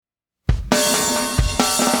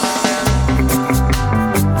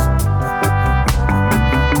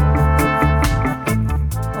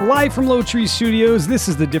Live from Low Tree Studios, this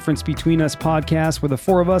is the Difference Between Us podcast, where the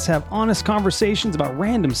four of us have honest conversations about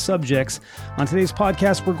random subjects. On today's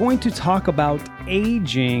podcast, we're going to talk about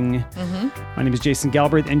aging. My name is Jason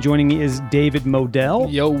Galbraith, and joining me is David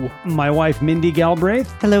Modell. Yo. My wife, Mindy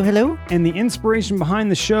Galbraith. Hello, hello. And the inspiration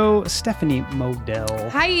behind the show, Stephanie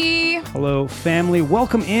Modell. Hi. Hello, family.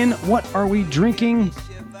 Welcome in. What are we drinking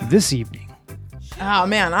this evening? Oh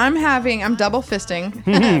man, I'm double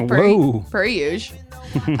fisting Whoa. per usual.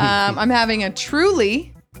 I'm having a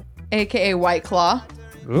Truly, aka White Claw,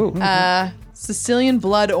 Ooh. Sicilian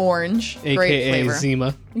Blood Orange, great AKA flavor.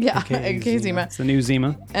 Zima. Yeah, aka Zima. It's the new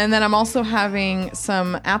Zima. And then I'm also having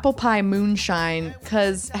some apple pie moonshine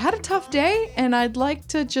because I had a tough day and I'd like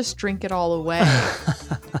to just drink it all away.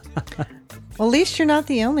 Well, at least you're not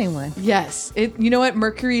the only one. Yes, you know what?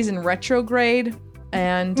 Mercury's in retrograde,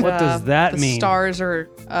 and What does that the mean? stars are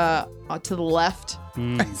to the left.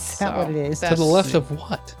 Is that what it is? that's- To the left of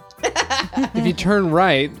what? If you turn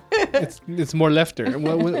right, it's more lefter.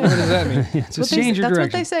 What does that mean? Just change your That's direction.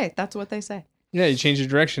 what they say. That's what they say. Yeah, you change your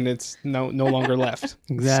direction, it's no longer left.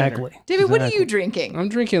 Exactly. David, what are Exactly. you drinking? I'm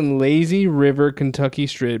drinking Lazy River Kentucky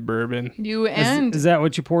Straight Bourbon. You and Is that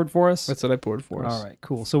what you poured for us? That's what I poured for us. All right,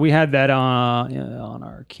 cool. So we had that on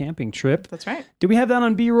our camping trip. that's right. Did we have that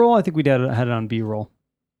on B-roll? I think we had it on B-roll.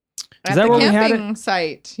 At that the where we had camping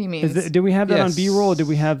site, he means. Did we have that on Yes. B-roll, or did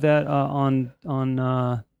we have that on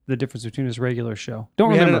the Difference Between Us regular show?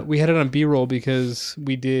 Don't We had, remember. we had it on B-roll because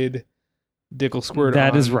we did Dickle Squirt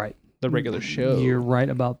That on is right. the regular show. You're right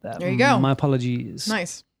about that. There you go. My apologies.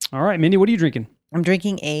 Nice. All right, Mindy, what are you drinking? I'm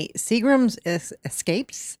drinking a Seagram's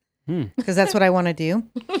Escapes Hmm. because that's what I want to do.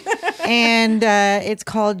 And it's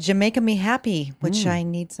called Jamaica Me Happy, which I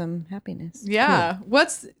need some happiness. Yeah.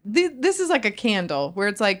 This is like a candle where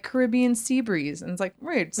it's like Caribbean sea breeze, and it's like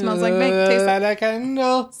weird. Smells like mango. Tastes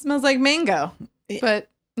like, smells like mango, but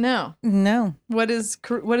no. No, What does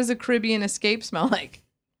a Caribbean escape smell like?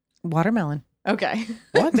 watermelon. Okay.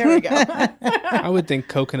 What? There we go. I would think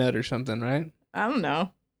coconut or something, right? I don't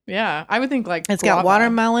know. Yeah, I would think like It's got guava.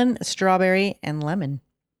 watermelon, strawberry, and lemon.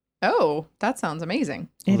 Oh, that sounds amazing.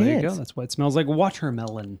 Well, It there you is. go. That's why it smells like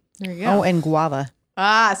watermelon. There you go. Oh, and guava.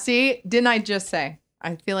 See, didn't I just say?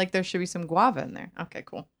 I feel like there should be some guava in there. Okay,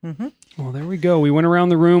 cool. Well, there we go. We went around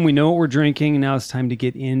the room. We know what we're drinking. Now it's time to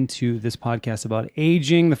get into this podcast about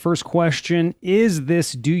aging. The first question is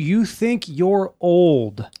this: do you think you're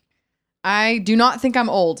old? I do not think I'm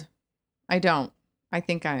old. I don't. I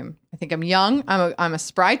think I'm young. I'm a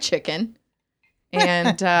spry chicken.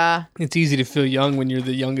 And It's easy to feel young when you're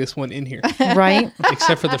the youngest one in here, Right?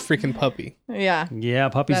 except for the freaking puppy. yeah, Yeah,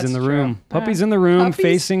 puppy's That's in the true. room. Puppy's in the room, Puppies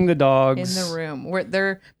facing the in dogs. the room.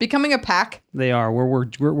 They're becoming a pack. They are. We're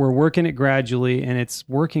working it gradually, and it's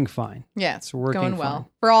working fine. Yeah, It's working going well. fine.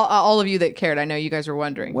 For all of you that cared, I know you guys were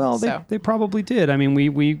wondering. Well, so. they probably did. I mean,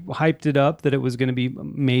 we hyped it up that it was going to be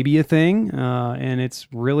maybe a thing, and it's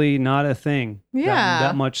really not a thing.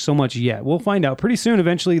 Yeah. So much yet. We'll find out pretty soon.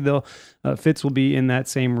 Eventually, Fitz will be in that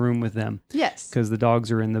same room with them Yes. because the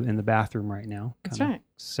dogs are in the bathroom right now. That's kinda right.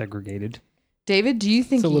 Segregated. David, do you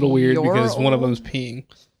think It's a little weird you're because one of old? them's peeing.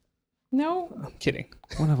 No. I'm kidding.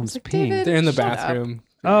 One of them's like, peeing. David, They're in the Shut up. bathroom.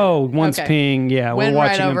 Oh, one's Okay. peeing. Yeah, Went we're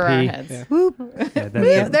right watching over our him pee. heads. Yeah. Whoop. Yeah,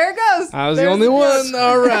 that's There it goes. I was the There's only joke. one.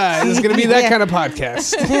 All right. It's going to be that kind of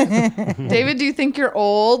podcast. David, do you think you're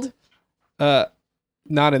old?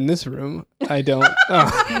 Not in this room. I don't.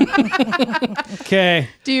 Oh. Okay.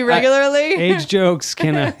 Do you regularly? Age jokes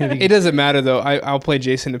can It doesn't matter, though. I'll play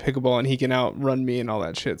Jason to pickleball, and he can outrun me and all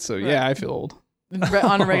that shit. So, yeah, I feel old.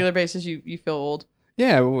 On a regular basis, you feel old.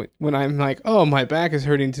 Yeah, when I'm like, oh, my back is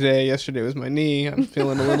hurting today. Yesterday was my knee. I'm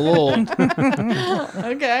feeling a little old.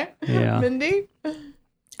 Okay. Yeah. Mindy?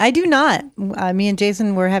 I do not. Me and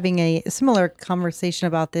Jason were having a similar conversation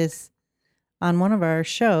about this on one of our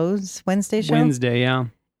shows, Wednesday show. Wednesday, yeah.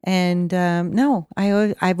 And no,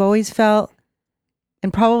 I've always felt,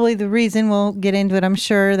 and probably the reason, we'll get into it, I'm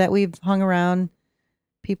sure, that we've hung around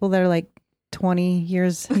people that are like 20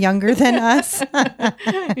 years younger than us.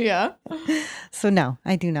 Yeah. So no,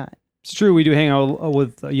 I do not. It's true. We do hang out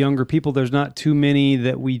with younger people. There's not too many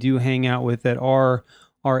that we do hang out with that are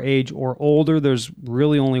our age or older. There's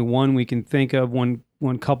really only one we can think of, one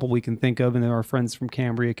couple we can think of, and they're our friends from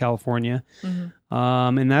Cambria, California.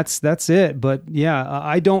 And that's it. But yeah,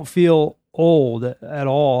 I don't feel old at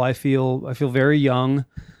all. I feel very young.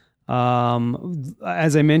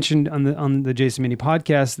 As I mentioned on the Jason Minnie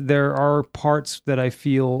podcast, there are parts that I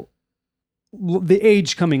feel the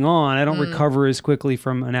age coming on, I don't recover as quickly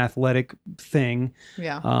from an athletic thing.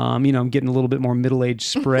 Yeah. I'm getting a little bit more middle-aged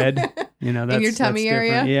spread. You know, your tummy that's different.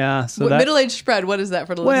 area? Yeah. So Middle-aged spread, what is that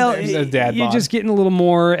for the well, listeners? A dad you're bod. just getting a little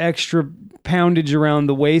more extra poundage around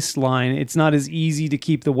the waistline. It's not as easy to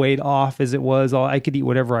keep the weight off as it was. I could eat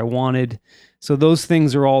whatever I wanted. So those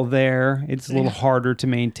things are all there. It's a little harder to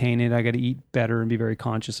maintain it. I got to eat better and be very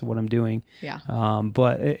conscious of what I'm doing. Yeah.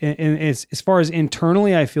 But as far as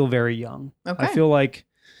internally, I feel very young. Okay. I feel like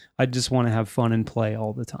I just want to have fun and play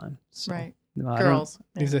all the time. So, Right. I don't- Girls.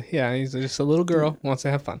 He's just a little girl wants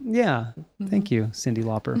to have fun. Yeah. Thank you, Cyndi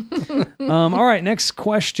Lauper. All right. Next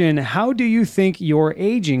question. How do you think you're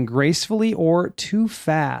aging, gracefully or too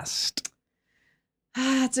fast?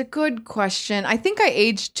 It's a good question. I think I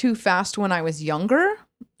aged too fast when I was younger.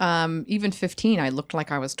 Even 15, I looked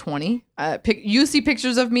like I was 20. You see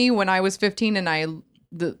pictures of me when I was 15 and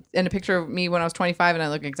a picture of me when I was 25 and I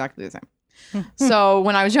look exactly the same. So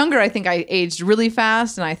when I was younger, I think I aged really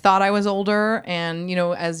fast and I thought I was older. And, you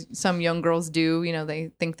know, as some young girls do, you know,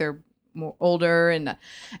 they think they're more older. And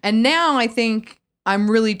now I think I'm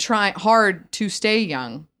really trying hard to stay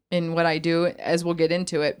young in what I do, as we'll get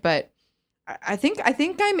into it. But I think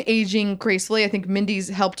I'm aging gracefully. I think Mindy's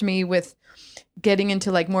helped me with getting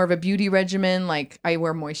into like more of a beauty regimen. Like I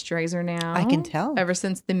wear moisturizer now. I can tell. Ever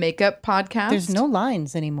since the makeup podcast. There's no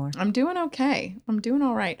lines anymore. I'm doing okay. I'm doing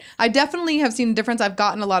all right. I definitely have seen a difference. I've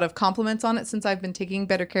gotten a lot of compliments on it since I've been taking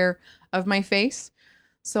better care of my face.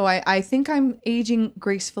 So I think I'm aging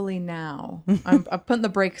gracefully now. I'm putting the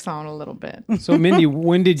brakes on a little bit. So, Mindy,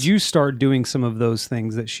 when did you start doing some of those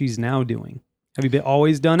things that she's now doing? Have you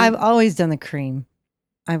always done it? I've always done the cream.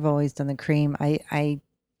 I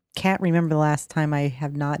can't remember the last time I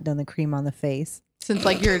have not done the cream on the face. Since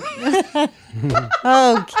like you're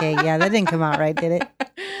Okay, yeah, that didn't come out right, did it?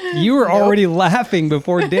 You were already laughing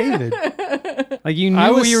before David. Like you knew I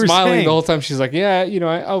was what you were smiling saying. the whole time. She's like, "Yeah, you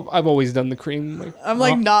know, I've always done the cream." Like, I'm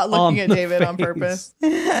like not looking at the David on face. purpose.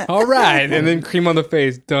 all right, and then cream on the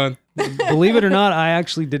face, done. Believe it or not, I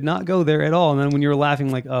actually did not go there at all. And then when you were laughing,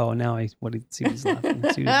 like, oh, now see what he's laughing. See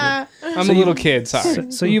what he did. I'm a little kid. Sorry.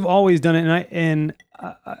 So you've always done it, and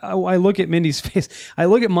I look at Mindy's face. I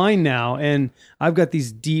look at mine now, and I've got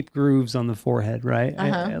these deep grooves on the forehead. Right,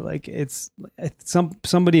 like it's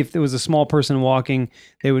somebody. If there was a small person walking,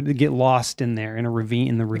 they would get lost in there in a ravine.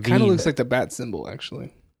 In the ravine, Kind of looks like the bat symbol,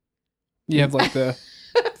 actually. You have like the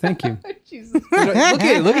Thank you. Jesus. look at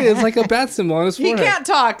it. It's like a bat symbol on his He forehead. can't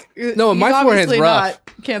talk. No, my He's forehead's obviously rough.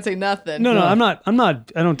 Can't say nothing. No, I'm not.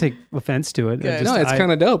 I don't take offense to it. Good. No, it's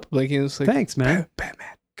kind of dope. Like it's like Thanks, man. Batman.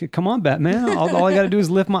 Come on, Batman. All I got to do is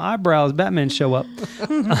lift my eyebrows. Batman show up.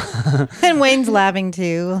 And Wayne's laughing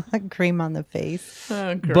too. Cream on the face.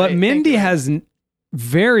 Oh, great. But Thank Mindy you. has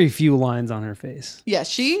very few lines on her face. Yeah,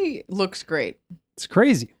 she looks great. It's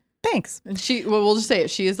crazy. Thanks. And we'll just say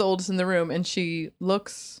it. She is the oldest in the room, and she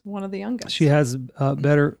looks one of the youngest. She has a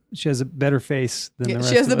better face than the rest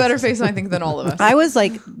She has of the better us. face, I think, than all of us. I was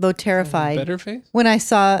like, though, terrified Better face. when I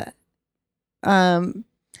saw,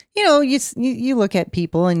 you know, you look at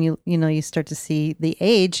people and you start to see the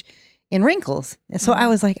age in wrinkles. And so I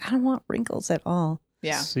was like, I don't want wrinkles at all.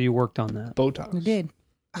 Yeah, So you worked on that. Botox. I did.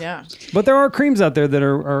 yeah. But there are creams out there that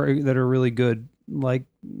are really good. Like,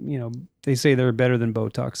 you know, they say they're better than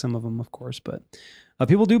Botox. Some of them, of course, but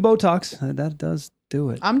people do Botox. That does do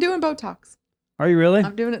it. I'm doing Botox. Are you really?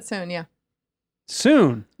 I'm doing it soon. Yeah,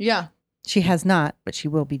 Soon. yeah. She has not, but she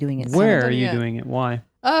will be doing it. Where done are you yet. doing it? Why?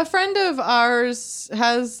 A friend of ours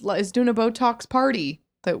is doing a Botox party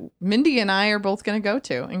that Mindy and I are both going to go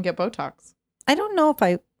to and get Botox. I don't know if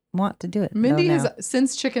I want to do it. Mindy though, has now.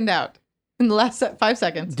 since chickened out in the last 5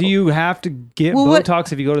 seconds. Do you have to get Well, what-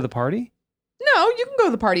 Botox if you go to the party? No, you can go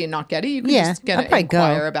to the party and not get it. You can Yeah, just I'll get probably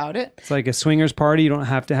inquire go. about it. It's like a swingers party. You don't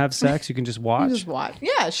have to have sex. You can just You watch. just watch.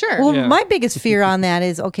 Yeah, sure. Well, Yeah. my biggest fear on that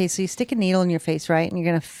is okay. So you stick a needle in your face, right, and you're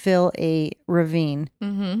going to fill a ravine.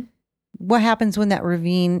 Mm-hmm. What happens when that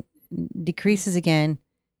ravine decreases again?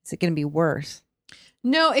 Is it going to be worse?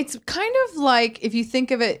 No, it's kind of like if you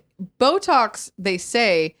think of it, Botox, they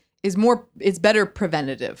say, it's better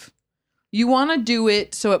preventative. You want to do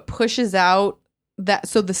it so it pushes out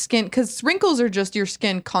so the skin, because wrinkles are just your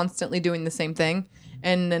skin constantly doing the same thing,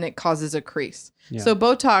 and then it causes a crease. Yeah. So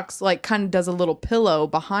Botox like kind of does a little pillow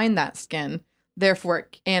behind that skin, therefore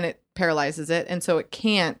it paralyzes it, and so it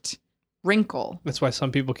can't wrinkle. That's why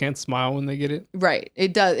some people can't smile when they get it. Right,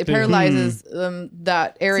 it does. It paralyzes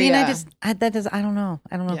that area. See, and I don't know.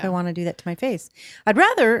 I don't know if Yeah. I want to do that to my face. I'd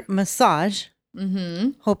rather massage,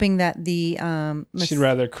 Mm-hmm. hoping that the She'd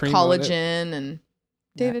rather cream on it. Collagen and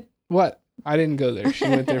David. What? I didn't go there. She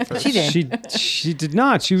went there first. She did. She did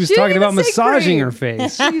not. She was She talking didn't about even say massaging cream. her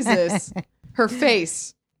face. Jesus. Her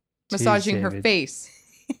face. Massaging her David. face.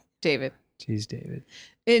 David. Jeez, David.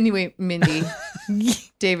 Anyway, Mindy,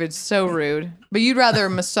 David's so rude. But you'd rather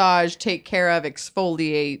massage, take care of,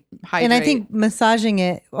 exfoliate, hydrate. And I think massaging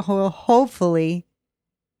it will hopefully,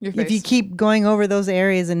 your face. if you keep going over those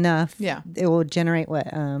areas enough, Yeah. it will generate what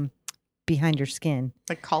behind your skin.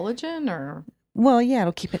 Like collagen or Well, yeah,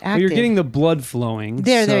 it'll keep it active. Well, you're getting the blood flowing.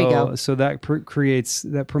 There you go. So that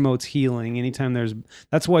promotes healing.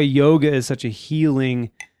 That's why yoga is such a healing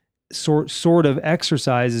sort of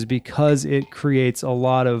exercise, is because it creates a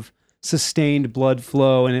lot of sustained blood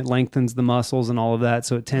flow and it lengthens the muscles and all of that.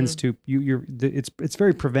 So it tends to it's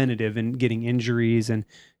very preventative in getting injuries, and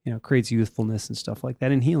creates youthfulness and stuff like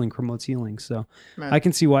that. And healing promotes healing. So Right. I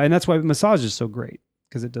can see why, and that's why massage is so great,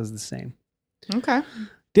 because it does the same. okay.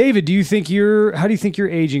 David, how do you think you're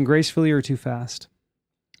aging, gracefully or too fast?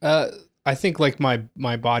 I think like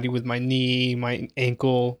my body with my knee, my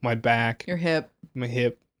ankle, my back, Your hip. my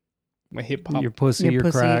hip pop. Your pussy, your your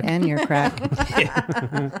pussy crack. and your crack.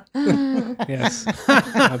 Yes,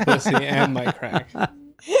 my pussy and my crack.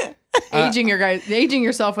 aging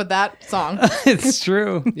yourself with that song. It's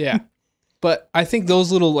true. Yeah, but I think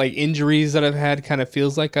those little like injuries that I've had kind of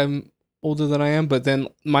feels like I'm older than I am. But then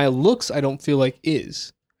my looks, I don't feel like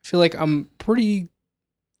is. I feel like I'm pretty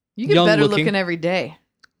You get young better looking. looking every day.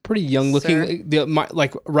 young looking.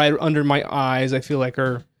 Like right under my eyes, I feel like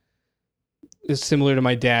is similar to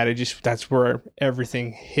my dad. That's where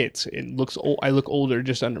everything hits. It looks old. I look older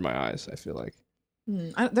just under my eyes, I feel like.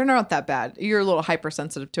 They're not that bad. You're a little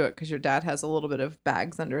hypersensitive to it because your dad has a little bit of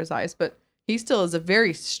bags under his eyes, but he still is a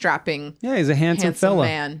very strapping, Yeah, he's a handsome fella.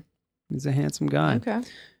 man. He's a handsome guy. Okay.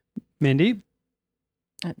 Mindy?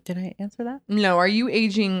 Did I answer that? No, are you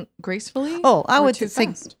aging gracefully? Oh, I or would too say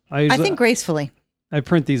fast? I think gracefully. I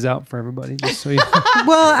print these out for everybody just so you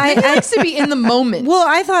Well, He likes to be in the moment. well,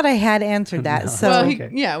 I thought I had answered that. No. So well,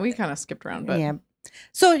 okay. we kind of skipped around, but yeah.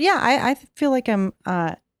 So yeah, I feel like I'm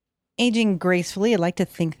aging gracefully. I'd like to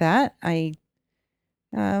think that. I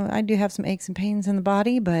do have some aches and pains in the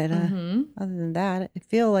body, but Mhm. other than that, I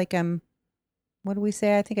feel like I'm. What do we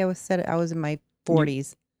say? I think I was in my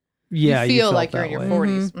 40s. Yeah, you feel felt like you're that in your way.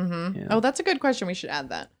 40s. Mm-hmm. Yeah. Oh, that's a good question. We should add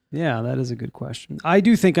that. Yeah, that is a good question. I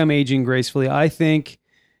do think I'm aging gracefully. I think,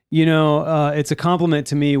 it's a compliment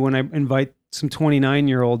to me when I invite some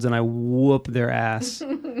 29-year-olds and I whoop their ass.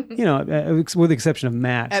 With the exception of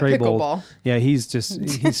Matt At Treybold. pickleball. Yeah, he's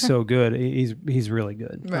so good. He's really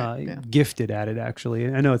good. Right, yeah. Gifted at it, actually.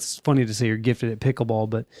 I know it's funny to say you're gifted at pickleball,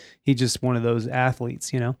 but he's just one of those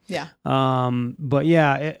athletes, Yeah. But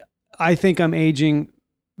yeah, I think I'm aging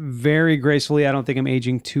very gracefully. I don't think I'm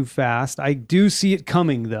aging too fast. I do see it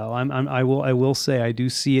coming, though. I will say I do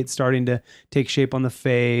see it starting to take shape on the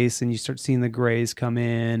face, and you start seeing the grays come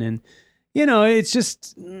in, and it's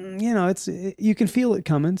just you can feel it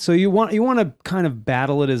coming. So you want to kind of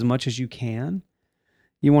battle it as much as you can.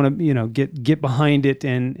 You want to get behind it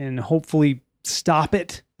and hopefully stop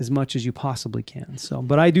it as much as you possibly can. So,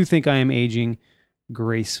 but I do think I am aging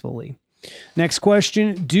gracefully. Next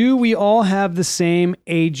question. Do we all have the same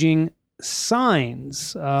aging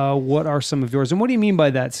signs? What are some of yours? And what do you mean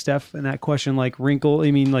by that, Steph, in that question? Like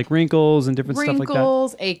you mean like wrinkles and different stuff like that?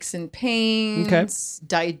 Wrinkles, aches and pains,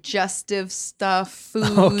 digestive stuff,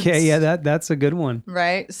 foods. Okay, yeah, that's a good one.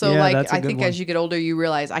 Right? So Yeah, that's a I good think one. as you get older, you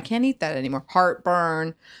realize I can't eat that anymore.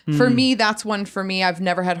 Heartburn. For me, that's one for me. I've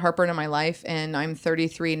never had heartburn in my life, and I'm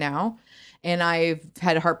 33 now. And I've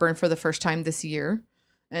had heartburn for the first time this year.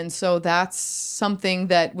 And so that's something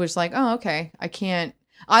that was like, oh, okay,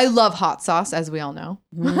 I love hot sauce, as we all know.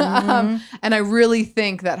 And I really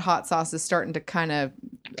think that hot sauce is starting to kind of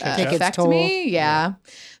Take its affect toll. me. Yeah.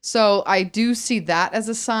 So I do see that as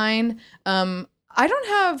a sign. I don't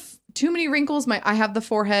have too many wrinkles. I have the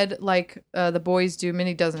forehead like the boys do.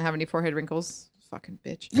 Minnie doesn't have any forehead wrinkles. Fucking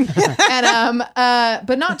bitch. And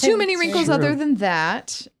but not too many wrinkles True. other than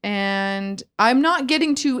that. And I'm not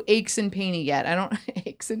getting to aches and painy yet. I don't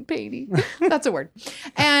aches and painy. That's a word.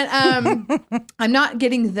 And I'm not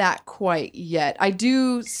getting that quite yet.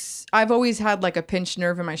 I've always had like a pinched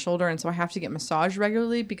nerve in my shoulder, and so I have to get massaged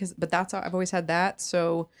regularly I've always had that.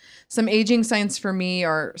 So some aging signs for me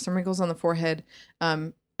are some wrinkles on the forehead,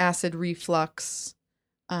 acid reflux,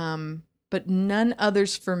 but none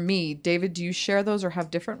others for me. David, do you share those or have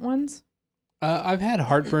different ones? I've had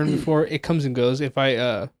heartburn before. It comes and goes. If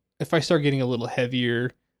I start getting a little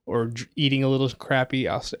heavier or eating a little crappy,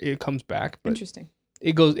 it comes back. But Interesting.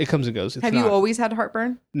 it comes and goes. Have you always had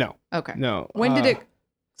heartburn? No, Okay. no. When did it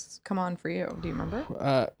come on for you? Do you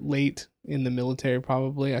remember? Late in the military,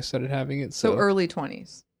 probably. I started having it. So So early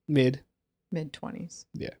 20s, mid. mid 20s.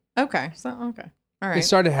 Yeah. Okay. So okay. All right. It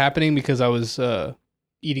started happening because I was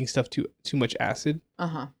eating stuff too much acid.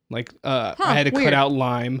 Uh-huh. Like I had to weird. cut out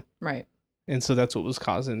lime, Right. and so that's what was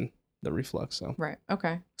causing the reflux. So Right.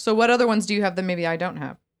 Okay. So what other ones do you have that maybe I don't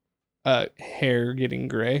have? hair getting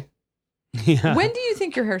gray. Yeah. When do you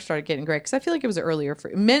think your hair started getting gray? Because I feel like it was earlier for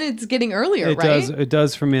men. It's getting earlier, It right? does. It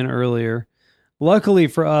does for men earlier. Luckily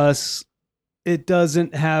for us, it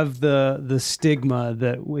doesn't have the stigma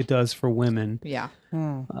that it does for women. Yeah.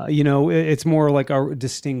 It's more like a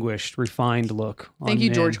distinguished, refined look. Thank on you,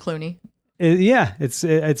 men. George Clooney.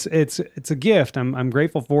 It's a gift. I'm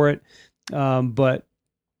grateful for it. But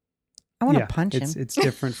I want to yeah, punch him. it's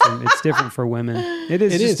different for women. It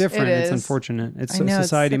is It just is. different. It It's is. unfortunate. It's I know, it's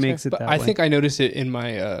society such a- makes it But that I way. think I noticed it in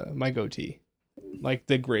my my goatee, like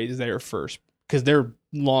the grays there first, because they're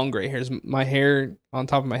long gray hairs. My hair on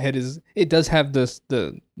top of my head does have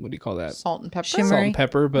the what do you call that? Salt and pepper. Shimmer. Salt and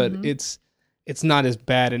pepper, but Mhm. it's not as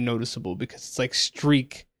bad and noticeable because it's like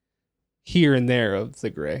streak here and there of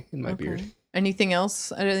the gray in my beard. Anything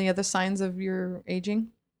else? Any other signs of your aging?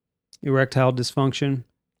 Erectile dysfunction.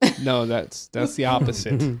 No, that's the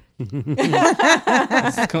opposite.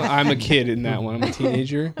 Mm-hmm. I'm a kid in that one. I'm a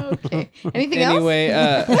teenager. Okay. Anything Anyway,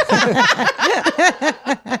 else?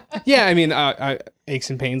 yeah, I mean, aches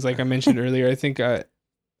and pains, like I mentioned earlier. I think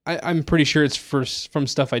I'm pretty sure it's from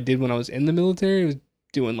stuff I did when I was in the military. I was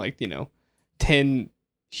doing 10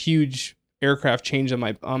 huge aircraft change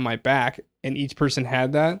on my back, and each person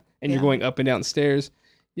had that, and you're Yeah. going up and down stairs.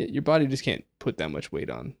 Your body just can't put that much weight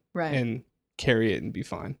on Right. and carry it and be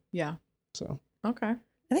fine. Yeah. So Okay.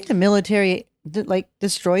 I think the military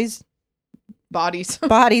destroys Bodies.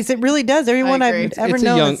 bodies. It really does. Everyone agree. I've ever it's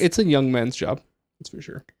known. it's a young man's job. That's for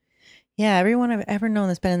sure. Yeah, everyone I've ever known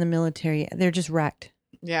that's been in the military, they're just wrecked.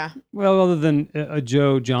 Yeah. Well, other than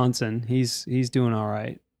Joe Johnson, he's doing all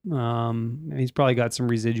right. He's probably got some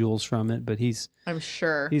residuals from it, but he's I'm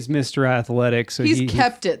sure. Mr. Athletic, so He's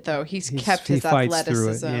kept it though. He's kept he his fights through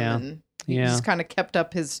it, athleticism yeah. and he's Yeah. kind of kept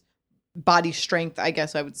up his body strength, I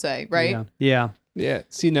guess I would say, right? Yeah. Yeah.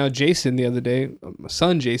 See, now Jason the other day, my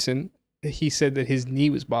son Jason, he said that his knee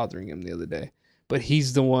was bothering him the other day, but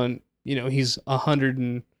he's the one, he's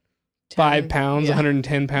 105 pounds, yeah.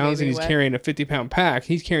 110 pounds, Maybe and he's what? carrying a 50-pound pack.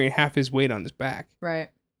 He's carrying half his weight on his back. Right.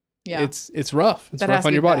 Yeah. It's rough. It's that rough has to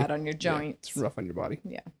on be your body. bad on your Yeah, joints. it's rough on your body.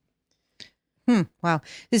 Wow.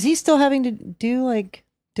 Is he still having to do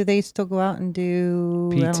do they still go out and do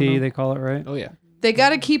I don't PT, know. they call it, right? Oh, yeah. They got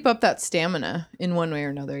to keep up that stamina in one way or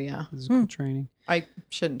another. Yeah. Physical training. I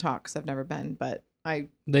shouldn't talk because I've never been, but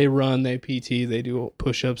They run, they PT, they do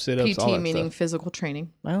push-ups, sit-ups, all PT that meaning stuff. physical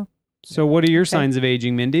training. Well, So, what are your signs of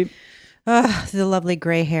aging, Mindy? the lovely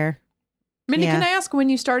gray hair. Mindy, Yeah. can I ask when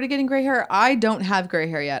you started getting gray hair? I don't have gray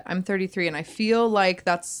hair yet. I'm 33 and I feel like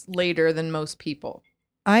that's later than most people.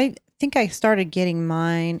 I think I started getting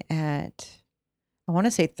mine at, I want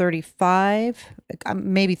to say 35,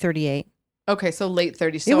 maybe 38. Okay, so late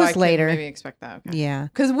 30s. So It was I can later. maybe expect that. Okay. Yeah.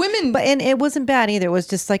 Because women And it wasn't bad either. It was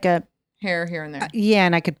just like a, hair here and there. yeah,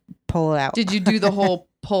 and I could pull it out. Did you do the whole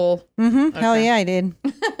pull? Mm-hmm. Hell Okay. yeah, I did.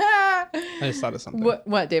 I just thought of something.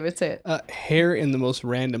 What, David? Say it. Hair in the most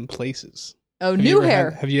random places. Oh, Have you new ever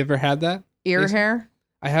hair. have you ever had that? Ear Jason? hair.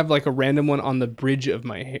 I have like a random one on the bridge of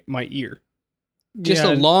my ear. Just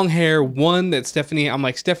Yeah. a long hair one that Stephanie, I'm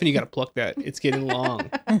like, Stephanie, you got to pluck that. It's getting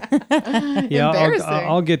long. Yeah, Embarrassing.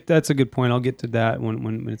 I'll get. That's a good point. I'll get to that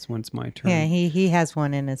when it's my turn. Yeah, he has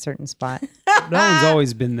one in a certain spot. That one's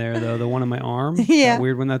always been there though. The one on my arm. Yeah. That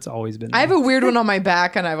weird one. That's always been. I There. have a weird one on my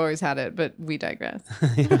back, and I've always had it, but we digress.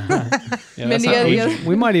 Yeah, that's Mindy, not any aging. other-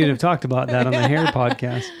 We might even have talked about that on the hair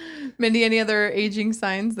podcast. Mindy, any other aging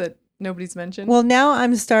signs that nobody's mentioned? Well, now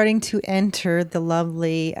I'm starting to enter the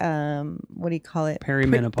lovely, what do you call it?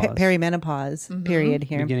 Perimenopause. Perimenopause Mhm. period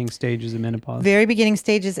here. Beginning stages of menopause. Very beginning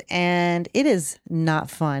stages, and it is not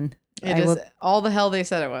fun. It I is will- all the hell they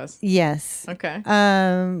said it was. Yes. Okay.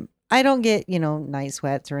 I don't get, night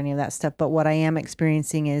sweats or any of that stuff, but what I am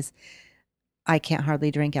experiencing is I can't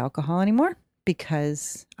hardly drink alcohol anymore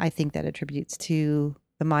because I think that attributes to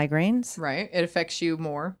the migraines. Right. It affects you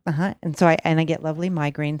more. And so I get lovely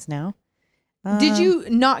migraines now. Did you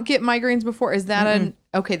not get migraines before? Is that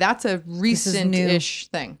okay? That's a new. recent-ish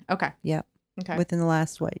thing. Okay. Yep. Okay. Within the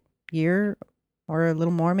last year or a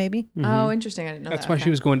little more maybe? Mhm. Oh, interesting. I didn't know That's that. why Okay. she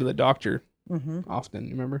was going to the doctor Mm-hmm. often,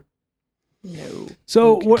 remember? No.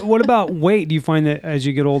 So what about weight? Do you find that as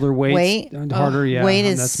you get older, Weight? harder? Yeah, Weight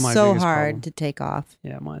is that's my so biggest hard problem. to take off.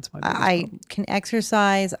 Yeah, mine's my biggest I problem. can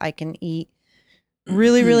exercise. I can eat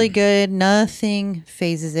really, really good. Nothing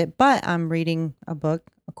phases it. But I'm reading a book,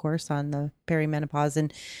 of course, on the perimenopause,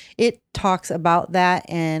 and it talks about that.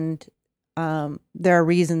 And there are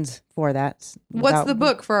reasons for that. What's About- the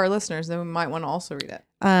book for our listeners? Then we might want to also read it.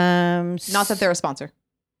 Not that they're a sponsor.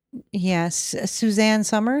 Yes, Suzanne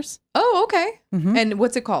Summers. Oh, okay. Mhm. And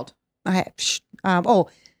what's it called? I'm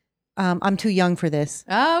too young for this.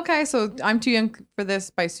 Oh, okay. So I'm Too Young for This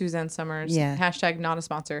by Suzanne Summers. Yeah. Hashtag not a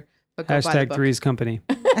sponsor, but go buy the Hashtag book. Three's Company.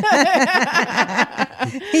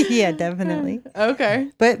 Yeah, definitely. Okay.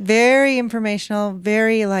 But very informational,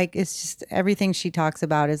 very like, it's just everything she talks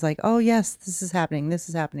about is like, oh, yes, this is happening. This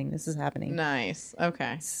is happening. This is happening. Nice.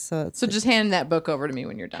 Okay. So, it's, So just hand that book over to me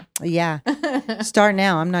when you're done. yeah, start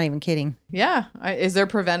now. I'm not even kidding. Yeah. Is there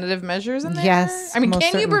preventative measures in there? Yes, I mean, most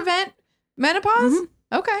can you certainly. prevent menopause? Mhm.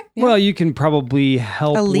 Okay. Yeah. Well, you can probably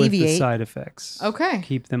help with the Alleviate. side effects. Okay.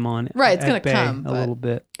 Keep them on Right, it's at gonna bay come, a but- little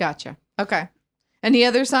bit. Gotcha. Okay. Any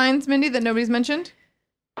other signs, Mindy, that nobody's mentioned?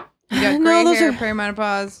 You got No, gray those hair, are-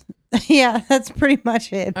 perimenopause. Yeah, that's pretty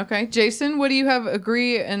much it. Okay. Jason, what do you have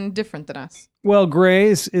agree and different than us? Well, gray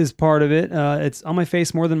is part of it. It's on my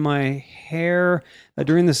face more than my hair.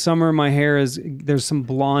 During the summer, my hair there's some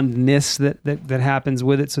blondness that happens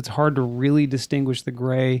with it, so it's hard to really distinguish the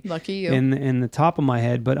gray Lucky you. in the top of my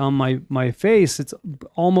head. But on my face, it's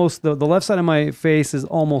almost the left side of my face is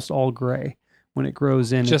almost all gray when it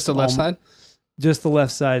grows in. Just It's the left side? Just the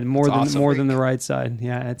left side, more That's than awesome. more than the right side.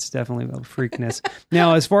 Yeah, it's definitely a freakness.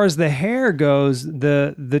 Now, as far as the hair goes,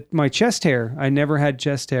 my chest hair, I never had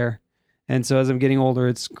chest hair. And so as I'm getting older,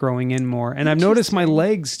 it's growing in more. And I've noticed my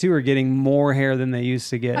legs too are getting more hair than they used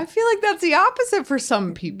to get. I feel like that's the opposite for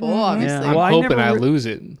some people, obviously. Yeah. I'm Well, I hoping never I re- lose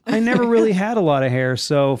it. I never really had a lot of hair,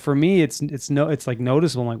 so for me, it's like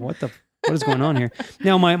noticeable. I'm like, what is going on here?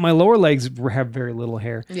 Now my lower legs have very little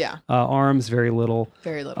hair. Yeah. Arms very little.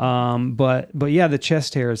 Very little. But yeah, the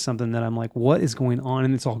chest hair is something that I'm like, what is going on?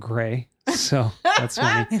 And it's all gray. So that's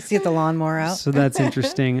funny. Let's get the lawnmower out. So that's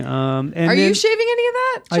interesting. And Are you then shaving any of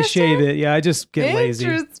that? I chest shave hair? it. Yeah, I just get lazy.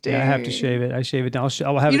 Interesting. Yeah, I have to shave it. I shave it down.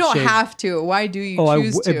 I'll have You it don't shaved. have to. Why do you Oh,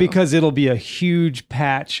 choose to? because it'll be a huge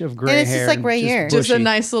patch of gray And it's hair. just like right here. just a bushy.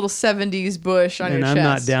 nice little 70s bush on And your I'm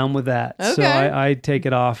chest. not down with that. So Okay. I take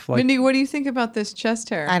it off. Like, Mindy, what do you think about this chest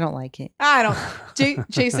hair? I don't like it. I don't.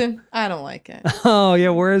 Jason, I don't like it. oh yeah,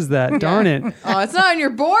 where is that? Darn it! Oh, it's not on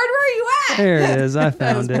your board. Where are you at? There it is. I That's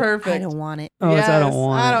found it. perfect. I don't want it. Oh, it's I don't Yes.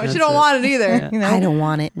 want it. She That's don't it. want it either. Yeah. I don't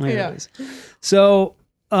want it. There Yeah. it is. So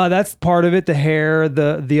that's part of it. The hair.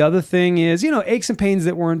 The other thing is, aches and pains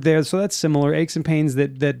that weren't there. So that's similar. Aches and pains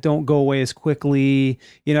that don't go away as quickly.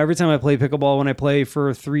 Every time I play pickleball, when I play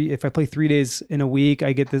if I play 3 days in a week,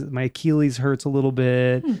 I get this. My Achilles hurts a little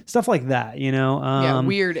bit. Stuff like that. Yeah,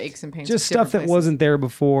 weird aches and pains. Just different stuff that places. wasn't there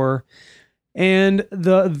before. And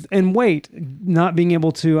weight, not being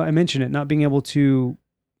able to. I mentioned it. Not being able to.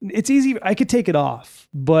 It's easy. I could take it off,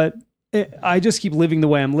 but I just keep living the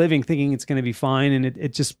way I'm living, thinking it's going to be fine, and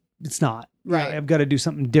it's not. Right. I've got to do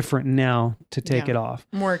something different now to take Yeah. it off.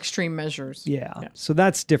 More extreme measures. Yeah. Yeah. So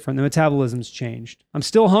that's different. The metabolism's changed. I'm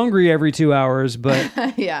still hungry every 2 hours, but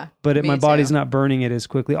Yeah. my Me body's too. not burning it as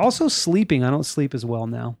quickly. Also, sleeping. I don't sleep as well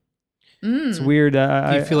now. It's Mm. weird. Do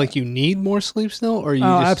you feel like you need more sleep still, or you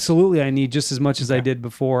Oh, just absolutely. I need just as much as I Okay. did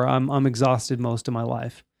before. I'm exhausted most of my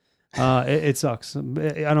life. It sucks. I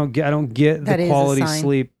don't get That the is a quality sign.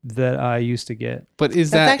 sleep that I used to get. But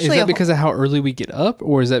is That's that actually a because of how early we get up,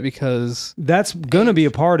 or is that because That's going to be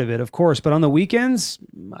a part of it, of course. But on the weekends,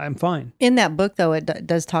 I'm fine. In that book, though, it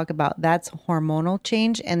does talk about that's hormonal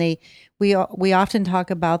change, and we often talk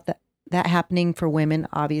about that happening for women,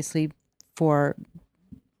 obviously, for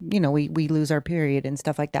we lose our period and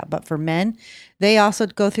stuff like that. But for men, they also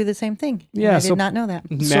go through the same thing. And Yeah, I so- did not know that.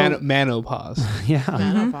 menopause? Yeah.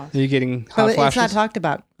 Menopause. Are you getting So hot it's not flashes? talked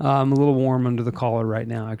about. I'm a little warm under the collar right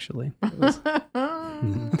now, actually.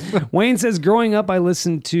 Wayne says, growing up, I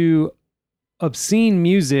listened to obscene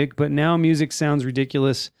music, but now music sounds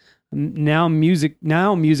ridiculous. Now music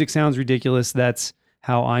sounds ridiculous. That's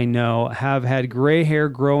how I know. Have had gray hair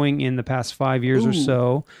growing in the past 5 years or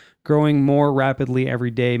so, growing more rapidly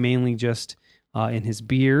every day, mainly just in his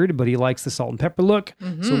beard, but he likes the salt and pepper look.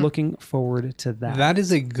 So looking forward to that. That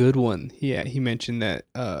is a good one. Yeah, he mentioned that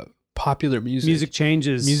popular Music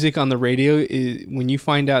changes. music on the radio is when you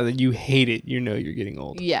find out that you hate it, you know you're getting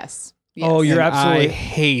old. Yes. Oh, you're And absolutely- I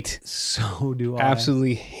hate, So do I.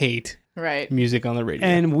 absolutely hate right. music on the radio.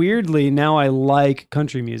 And weirdly, now I like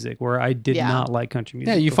country music where I did Yeah. not like country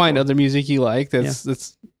music. yeah, you find before. other music you like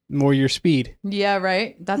that's more your speed. Yeah,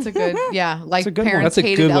 right. That's a good. Yeah, like a good one. parents That's a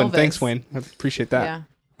hated good one. Elvis. Thanks, Wayne. I appreciate that. Yeah.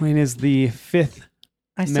 Wayne is the fifth.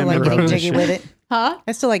 I still like Member getting of the jiggy show. with it. Huh?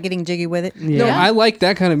 I still like getting jiggy with it. No, Yeah. I like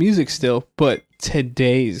that kind of music still, but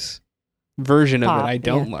today's version of Pop, it I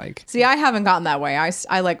don't yeah. like. See, I haven't gotten that way.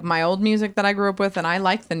 I like my old music that I grew up with, and I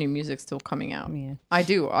like the new music still coming out. Yeah. I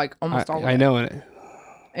do like almost all of I it. know, and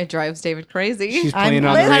It drives David crazy. She's I'm playing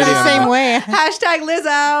on the Lizzo radio. the same way. Hashtag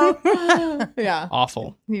Lizzo. Yeah.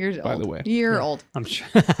 Awful. Years By old. the way. Year old. I'm sure.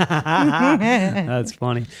 That's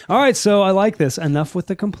funny. All right, so I like this. Enough with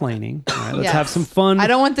the complaining. All right, let's Yes. have some fun. I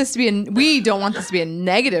don't want this to be we don't want this to be a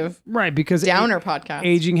negative Right, because downer podcast.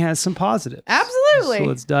 aging has some positives. Absolutely. So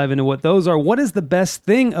let's dive into what those are. What is the best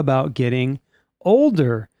thing about getting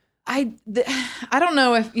older? I don't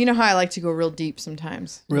know if you know how I like to go real deep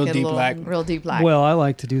sometimes. Real Get a deep little- black. Real deep black. Well, I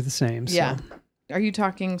like to do the same. So. yeah. Are you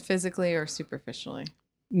talking physically or superficially?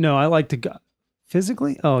 No, I like to go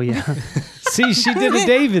physically. Oh yeah. See, she did a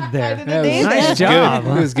David there. I did a David. Nice job.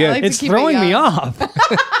 Good. It was I good. like to It's keep it throwing me young. off.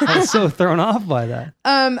 I'm so thrown off by that.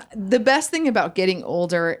 The best thing about getting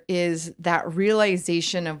older is that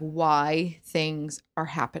realization of why things are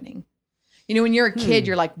happening. You know, when you're a kid,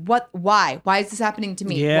 you're like, what, why? Why is this happening to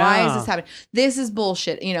me? Why is Yeah. this happening? This is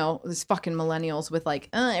bullshit. You know, this fucking millennials with like,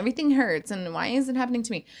 everything hurts. And why is it happening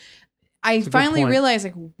to me? I a good finally point. realized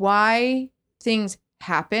like why things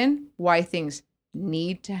happen, why things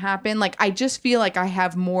need to happen. Like, I just feel like I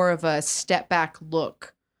have more of a step back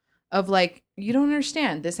look of like, you don't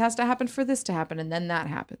understand. This has to happen for this to happen. And then that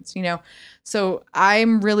happens, you know? So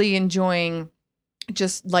I'm really enjoying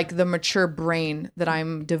just like the mature brain that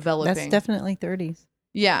I'm developing. That's definitely 30s.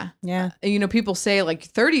 Yeah. Yeah. You know, people say like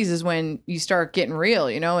 30s is when you start getting real,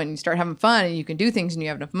 you know, and you start having fun and you can do things and you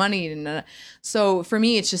have enough money. And so for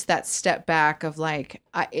me, it's just that step back of like,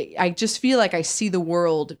 I just feel like I see the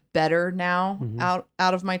world better now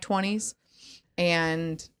out of my 20s.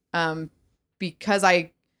 And because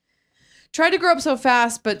I tried to grow up so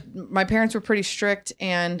fast, but my parents were pretty strict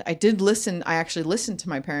and I did listen. I actually listened to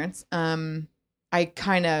my parents. I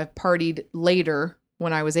kind of partied later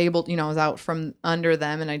when I was able, you know, I was out from under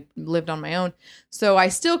them and I lived on my own. So I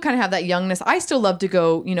still kind of have that youngness. I still love to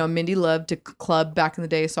go, you know, Mindy loved to club back in the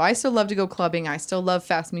day. So I still love to go clubbing. I still love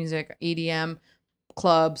fast music, EDM,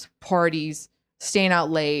 clubs, parties, staying out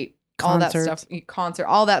late, all that Concerts. stuff, concert,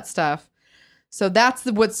 all that stuff. So that's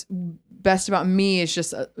what's best about me is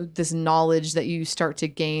just this knowledge that you start to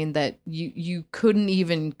gain that you couldn't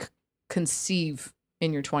even conceive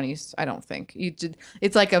in your 20s. I don't think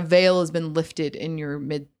it's like a veil has been lifted in your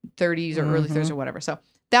mid 30s or early 30s or whatever. So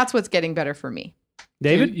that's what's getting better for me.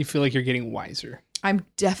 David? You feel like you're getting wiser. I'm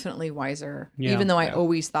definitely wiser, Yeah. even though I Yeah.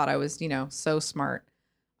 always thought I was, you know, so smart.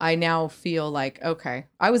 I now feel like, okay,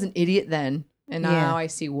 I was an idiot then, and Yeah. now I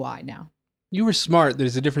see why now. You were smart.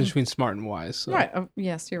 There's a difference between smart and wise. So. Right. Oh,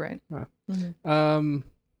 yes, you're right.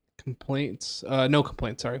 Complaints. No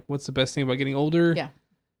complaints. Sorry. What's the best thing about getting older? Yeah.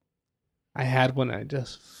 I had one. I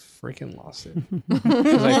just freaking lost it.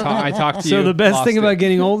 'Cause I talked to you. So the best lost thing it. about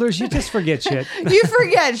getting older is you just forget shit. You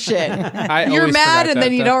forget shit. I You're always mad forgot and that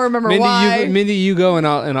then you stuff. don't remember Mindy, why. Mindy, you go and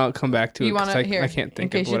I'll come back to You it. 'cause want to hear? I can't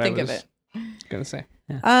think in of case what you think I of was it. gonna say.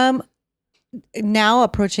 Now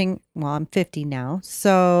approaching, well, I'm 50 now.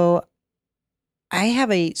 So I have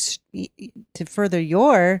to further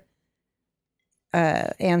your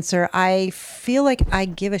answer, I feel like I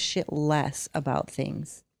give a shit less about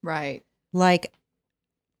things. Right. Like,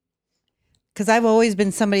 because I've always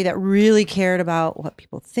been somebody that really cared about what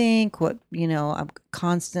people think, what, you know, I'm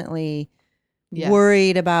constantly Yes.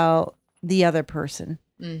 worried about the other person.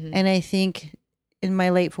 Mhm. And I think in my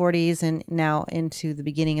late 40s and now into the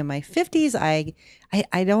beginning of my 50s, I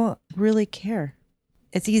don't really care.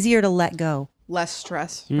 It's easier to let go. Less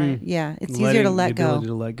stress. Mm. Right. Yeah, it's easier to The let ability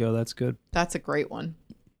go. to let go. That's good. That's a great one.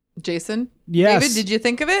 Jason? Yes. David, did you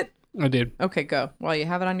think of it? I did. Okay, go. Well, you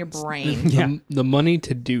have it on your brain. Yeah. The money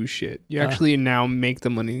to do shit. You actually now make the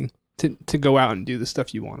money to go out and do the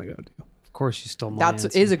stuff you want to go do. Of course, you stole my That's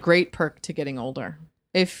answer. is a great perk to getting older.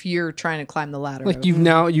 If you're trying to climb the ladder. Like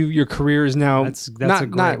your career is now That's not, a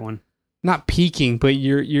great not, one. not peaking, but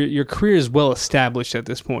your career is well established at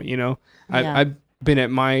this point. You know, Yeah. I've been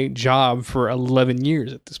at my job for 11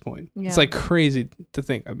 years at this point. Yeah. It's like crazy to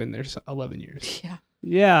think I've been there 11 years. Yeah.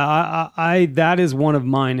 Yeah, I that is one of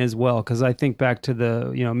mine as well, because I think back to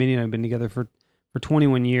Minnie and I have been together for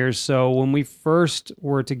 21 years. So when we first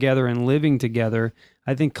were together and living together,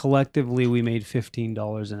 I think collectively we made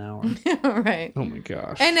 $15 an hour. Right. Oh my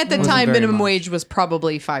gosh. And at the Wasn't time, very minimum much. wage was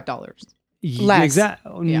probably $5. Less.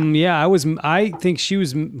 Exactly. Yeah, I think she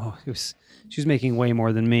was making way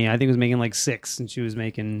more than me. I think it was making like 6 and she was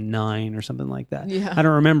making 9 or something like that. Yeah. I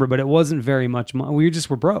don't remember, but it wasn't very much money. We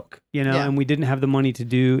were broke, Yeah. and we didn't have the money to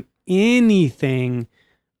do anything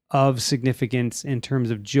of significance in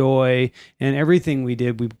terms of joy, and everything we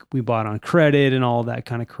did, we bought on credit and all that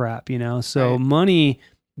kind of crap, So Right. money,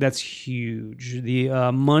 that's huge.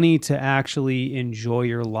 The money to actually enjoy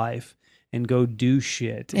your life and go do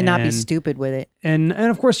shit And not be stupid with it. and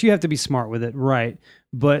of course you have to be smart with it, right?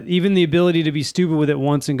 But even the ability to be stupid with it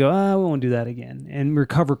once and go, I won't do that again, and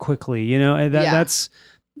recover quickly. You know, and that's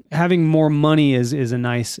having more money is a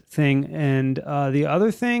nice thing. And the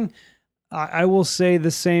other thing, I will say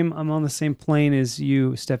the same. I'm on the same plane as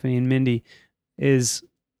you, Stephanie and Mindy. Is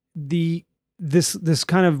this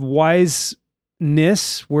kind of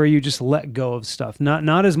wiseness where you just let go of stuff.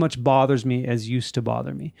 Not as much bothers me as used to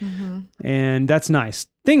bother me. Mm-hmm. And that's nice.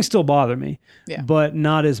 Things still bother me, but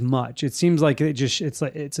not as much. It seems like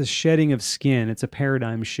it's a shedding of skin. It's a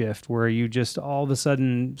paradigm shift where you just all of a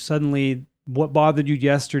suddenly what bothered you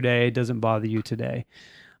yesterday doesn't bother you today.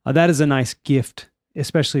 That is a nice gift,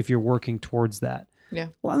 especially if you're working towards that. Yeah.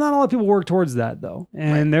 Well, not a lot of people work towards that though.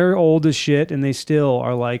 And they're old as shit and they still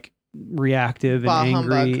are like reactive and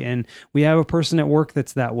angry. Humbug. And we have a person at work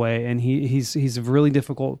that's that way. And he's a really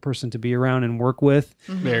difficult person to be around and work with.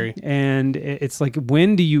 Mm-hmm. Very. And it's like,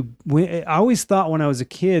 I always thought when I was a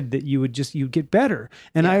kid that you'd get better.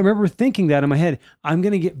 And I remember thinking that in my head, I'm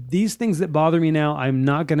going to get these things that bother me now. I'm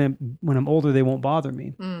not going to, when I'm older, they won't bother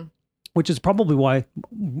me. Which is probably why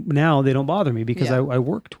now they don't bother me because I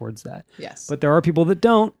work towards that. Yes. But there are people that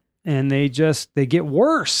don't, and they get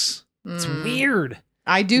worse. It's weird.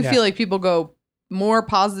 I do feel like people go more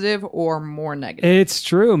positive or more negative. It's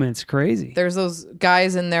true, man. It's crazy. There's those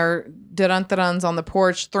guys in their durantarans on the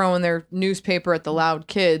porch throwing their newspaper at the loud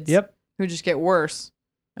kids. Yep. Who just get worse.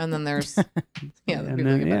 And then there's then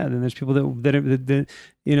there's people that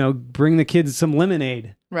bring the kids some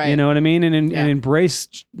lemonade. Right. You know what I mean? And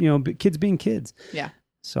embrace, kids being kids. Yeah.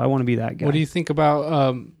 So I want to be that guy. What do you think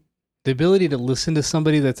about the ability to listen to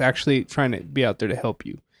somebody that's actually trying to be out there to help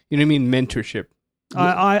you? You know what I mean? Mentorship.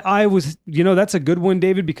 I was, that's a good one,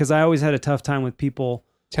 David, because I always had a tough time with people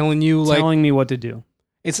telling me what to do.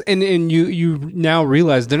 It's and you now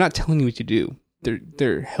realize they're not telling you what to do.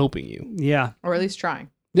 They're helping you. Yeah. Or at least trying.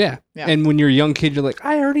 Yeah. And when you're a young kid, you're like,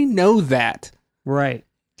 I already know that. Right.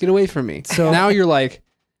 Get away from me. So now you're like,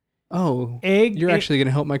 oh, you're actually going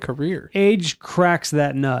to help my career. Age cracks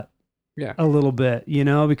that nut. Yeah. A little bit,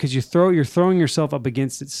 because you're throwing yourself up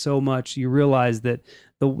against it so much, you realize that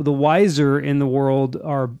the wiser in the world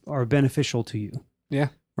are beneficial to you. Yeah.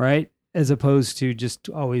 Right? As opposed to just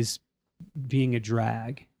always being a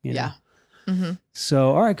drag. Yeah. Mm-hmm.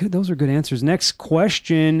 So, all right, good. Those are good answers. Next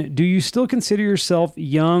question. Do you still consider yourself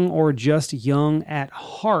young or just young at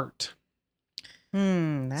heart?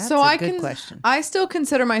 That's a good question. I still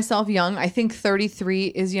consider myself young. I think 33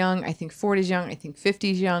 is young. I think 40 is young. I think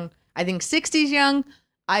 50 is young. I think 60 is young.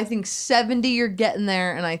 I think 70 you're getting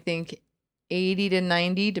there. And I think 80 to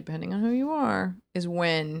 90, depending on who you are, is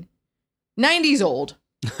when 90's old.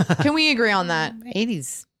 Can we agree on that?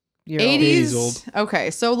 80's. 80's old.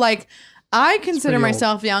 Okay. So I consider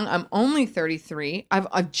myself young. I'm only 33. I've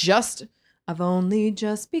only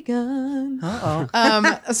just begun.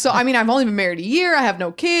 So I've only been married a year. I have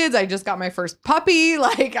no kids. I just got my first puppy.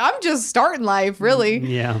 I'm just starting life, really.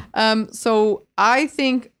 Yeah. So I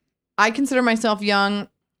think I consider myself young,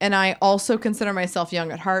 and I also consider myself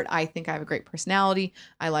young at heart. I think I have a great personality.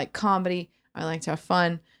 I like comedy. I like to have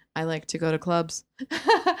fun. I like to go to clubs.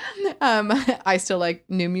 I still like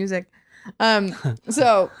new music.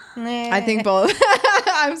 So I think both.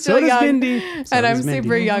 I'm still young, Mindy. and I'm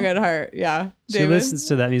super young at heart. Yeah, She David? listens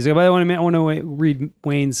to that music. But I want to read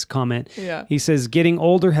Wayne's comment. Yeah. He says, "Getting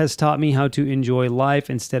older has taught me how to enjoy life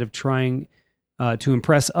instead of trying to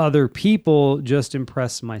impress other people. Just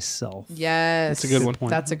impress myself." Yes, That's a good one.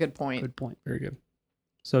 That's a good point. Good point. Very good.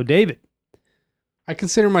 So, David, I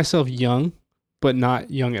consider myself young, but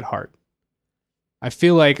not young at heart. I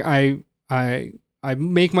feel like I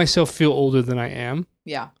make myself feel older than I am.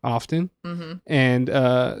 Yeah. Often. Mm-hmm.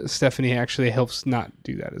 And Stephanie actually helps not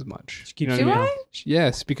do that as much. keeps You know what Do I mean?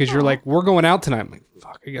 Yes, because you're like, we're going out tonight. I'm like,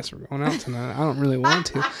 fuck, I guess we're going out tonight. I don't really want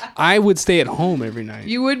to. I would stay at home every night.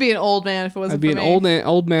 You would be an old man if it wasn't I'd be for an me.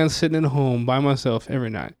 old man sitting at home by myself every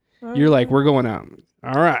night. You're like, we're going out.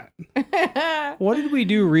 All right. what did we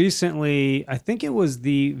do recently? I think it was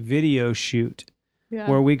the video shoot Yeah.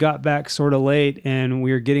 where we got back sort of late and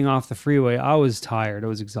we were getting off the freeway. I was tired. I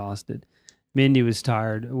was exhausted. Mindy was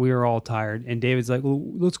tired. We were all tired. And David's like, well,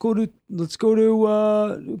 let's go to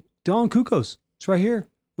Don Cuco's. It's right here.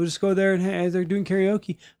 We'll just go there and they're doing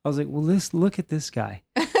karaoke. I was like, well, look at this guy.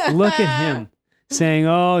 Look at him saying,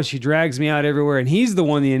 oh, she drags me out everywhere. And he's the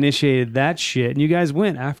one that initiated that shit. And you guys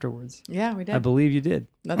went afterwards. Yeah, we did. I believe you did.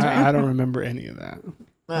 That's right. I don't remember any of that.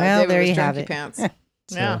 Well, David there was you have drunky it. Pants.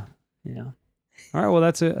 So, Yeah. Yeah. All right. Well,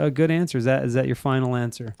 that's a good answer. Is that your final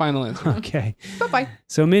answer? Final answer. Okay. Bye-bye.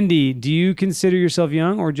 So, Mindy, do you consider yourself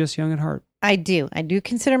young or just young at heart? I do. I do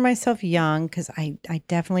consider myself young because I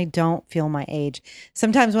definitely don't feel my age.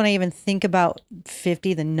 Sometimes when I even think about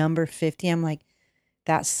 50, the number 50, I'm like,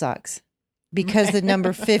 that sucks because the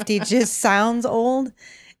number 50 just sounds old.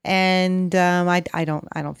 And I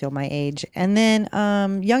don't feel my age. And then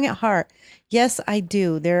young at heart. Yes, I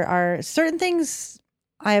do. There are certain things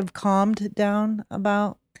I have calmed down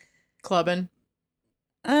about. Clubbing.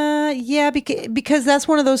 Yeah, because that's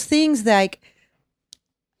one of those things that, like,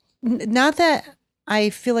 not that I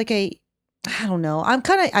feel like I don't know.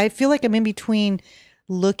 I feel like I'm in between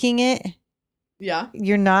looking it. Yeah.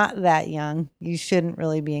 You're not that young. You shouldn't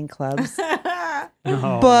really be in clubs.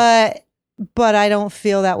 No. But I don't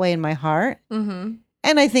feel that way in my heart. Mm-hmm.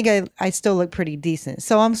 And I think I still look pretty decent.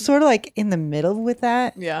 So I'm sort of like in the middle with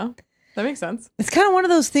that. Yeah. That makes sense. It's kind of one of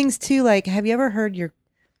those things too. Like, have you ever heard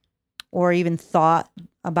or even thought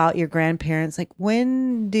about your grandparents? Like,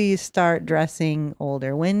 when do you start dressing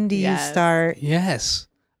older? When do you start? Yes.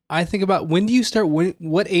 I think about when do you start,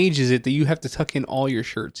 what age is it that you have to tuck in all your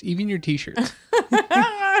shirts, even your t-shirts?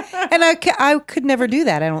 And I could never do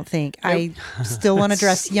that, I don't think. I still want to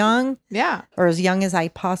dress young. Yeah. Or as young as I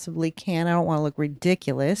possibly can. I don't want to look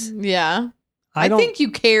ridiculous. Yeah. I think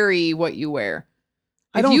you carry what you wear.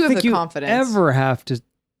 I don't you have think the you confidence. ever have to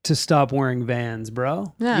stop wearing Vans,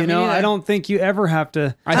 bro. Yeah, you me know, neither. I don't think you ever have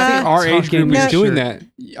to. I think our age tuck in group your is doing shirt.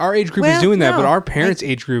 that. Our age group is Well, doing that, but no. our parents'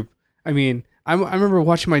 age group, I mean, I remember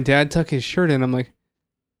watching my dad tuck his shirt in. I'm like,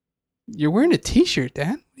 you're wearing a t-shirt,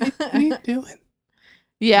 Dad? What are you doing?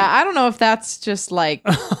 Yeah, I don't know if that's just like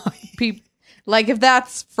like if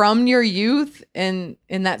that's from your youth and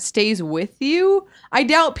that stays with you. I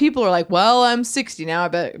doubt people are like, well, I'm 60 now. I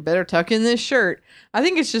better tuck in this shirt. I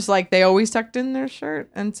think it's just like they always tucked in their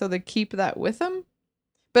shirt, and so they keep that with them.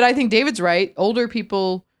 But I think David's right. Older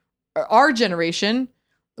people, our generation,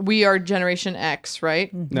 we are Generation X,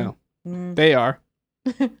 right? No, Mm. they are.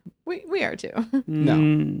 We are too. No.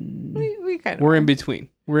 Mm. We kind of We're in between.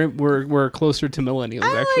 We're closer to millennials,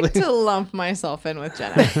 I actually. like to lump myself in with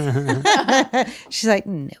Gen X. She's like,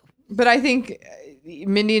 no. But I think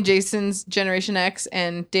Mindy and Jason's Generation X,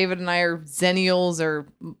 and David and I are Zennials, or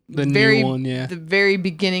The very new one, yeah. the very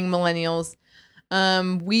beginning millennials.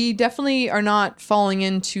 We definitely are not falling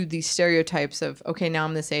into the stereotypes of, okay, now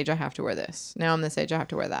I'm this age, I have to wear this. Now I'm this age, I have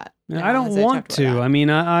to wear that. Now I I'm don't this age, want have wear to. that. I mean,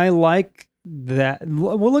 I like that.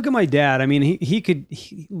 Well, look at my dad. I mean, he could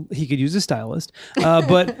use a stylist,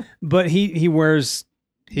 but he wears.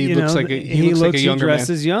 He looks like a younger man.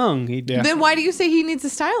 dresses young. Yeah. Then why do you say he needs a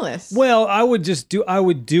stylist? Well, I would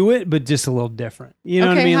do it, but just a little different. You know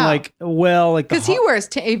what I Okay, mean? how? Like Because he wears,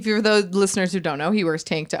 if you're those listeners who don't know, he wears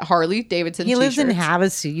tank top. Harley Davidson He lives in t-shirts.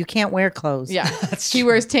 Havasu. You can't wear clothes. Yeah. He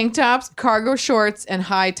wears tank tops, cargo shorts, and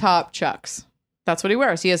high top Chucks. That's what he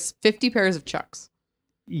wears. He has 50 pairs of Chucks.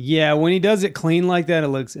 Yeah, when he does it clean like that, it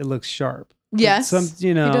looks sharp. Yes.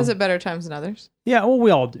 You know, He does it better times than others. Yeah, well,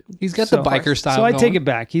 we all do. He's got the biker style So I going. take it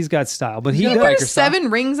back. He's got style, but he He does. wears 7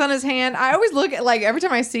 rings on his hand. I always look at, like, every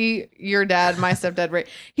time I see your dad, my stepdad, right?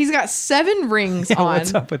 He's got 7 rings Yeah, on.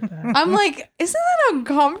 what's up with that? I'm like, isn't that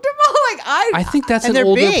uncomfortable? Like, I think that's And an they're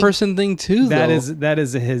older big. person thing too. That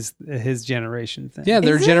is his generation thing. Yeah,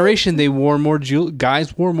 their Is it? generation, they wore more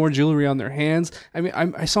guys wore more jewelry on their hands. I mean,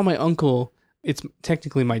 I saw my uncle. It's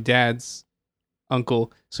technically my dad's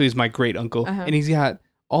uncle, so he's my great uncle, Uh-huh. and he's got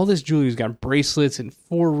all this jewelry. He's got bracelets and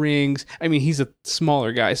 4 rings. I mean, he's a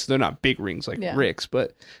smaller guy, so they're not big rings like Yeah. Rick's,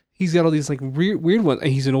 but he's got all these like weird ones.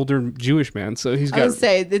 And he's an older Jewish man, so he's I got. would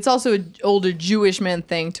say it's also an older Jewish man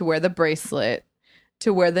thing to wear the bracelet,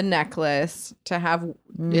 to wear the necklace, to have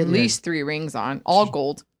at least 3 rings on, all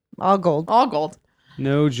gold, All gold. all gold.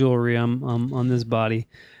 No jewelry on this body.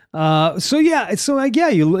 So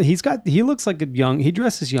he looks like he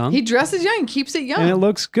dresses young. He dresses young, keeps it young. and it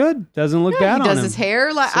looks good. Doesn't look bad he on does him. his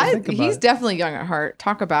hair like So think about he's it. definitely young at heart.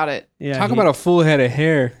 Talk about it. Yeah, Talk about a full head of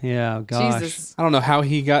hair. Yeah, gosh. Jesus. I don't know how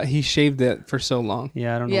he shaved that for so long.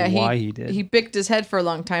 Yeah, I don't know Yeah, why he did. He bicked his head for a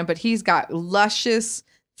long time, but he's got luscious,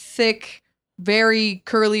 thick, very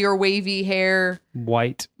curly or wavy hair.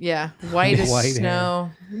 White. Yeah, white as White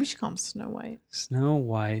snow. We should call him Snow White. Snow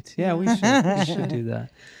White. Yeah, we should do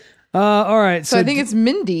that. All right. So I think it's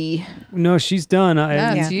Mindy. no, she's done.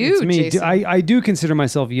 That's you, It's me. Jason. I do consider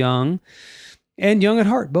myself young, and young at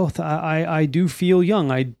heart. Both. I do feel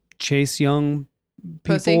young. I chase young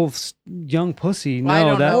Pussy? people, young pussy. Well, I No,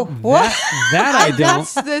 don't that know. What? that I don't.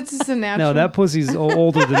 That's just a natural. No, that pussy's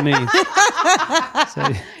older than me.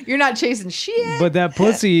 So- You're not chasing shit. but that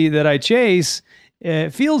pussy that I chase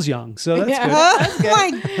it feels young. So that's Yeah. good. Oh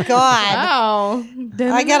my God. Wow.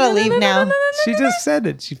 I gotta leave now. She just said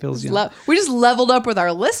it. She feels young. We just leveled up with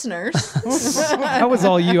our listeners. That was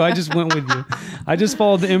all you. I just went with you. I just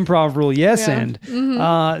followed the improv rule. Yes, Yeah.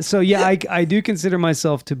 and so yeah, I do consider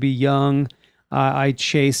myself to be young. I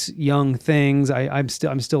chase young things. I'm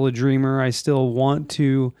still a dreamer. I still want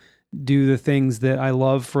to do the things that I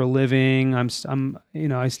love for a living. I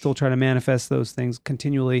still try to manifest those things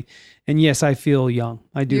continually. And yes, I feel young.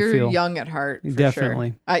 I do You're feel young at heart. For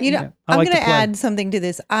definitely. Sure. You know, Yeah. I I'm like going to to play. add something to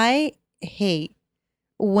this. I hate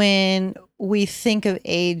when we think of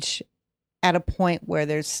age at a point where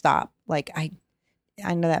there's stop. Like I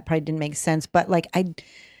know that probably didn't make sense, but like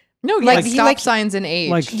no, like- stop like- signs in age.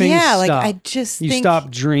 like things yeah, like stop. I just You think stop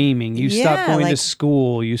dreaming. You stop Yeah, going to like-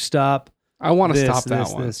 school. You stop. I want to This, stop that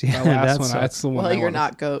this, one. this. Yeah, that last that one. sucks. That's the one. well, I you're wanna-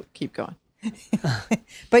 not. Go. Keep going.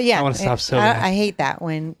 But yeah, I wanna stop so bad. I hate that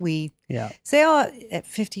when we Yeah. say, "Oh, at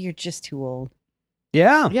 50 you're just too old."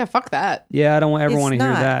 Yeah. Yeah, fuck that. Yeah. I don't ever It's want to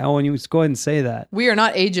hear not. that. Oh, and you just go ahead and say that. We are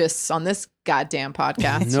not ageists on this goddamn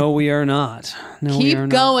podcast. No, we are not. No, we Keep are not.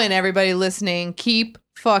 going, everybody listening. Keep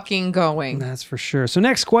fucking going. That's for sure. So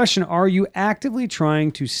next question, are you actively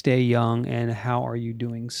trying to stay young and how are you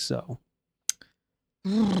doing so?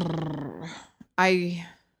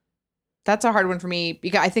 That's a hard one for me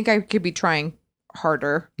because I think I could be trying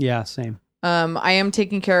harder. Yeah, same. I am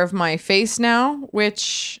taking care of my face now,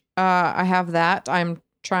 which I have that. I'm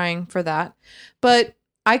trying for that. But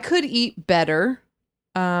I could eat better.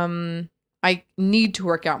 I need to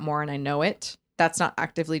work out more and I know it. That's not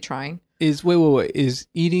actively trying. Wait. Is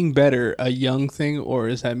eating better a young thing, or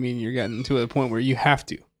does that mean you're getting to a point where you have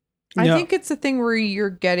to? I No. think it's a thing where you're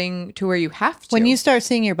getting to where you have to. When you start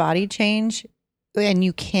seeing your body change and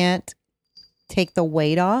you can't take the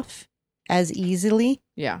weight off as easily.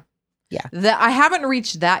 Yeah. Yeah. That I haven't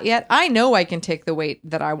reached that yet. I know I can take the weight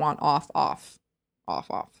that I want off.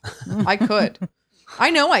 I could.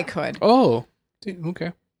 I know I could. Oh, dude,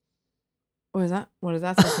 okay. What is that? What does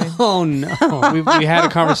that supposed to mean? Oh no. We had a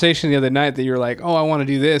conversation the other night that you're like, oh, I want to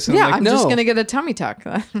do this. And Yeah, I'm like, I'm no. just gonna get a tummy tuck.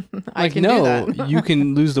 I Like, can no, do that. you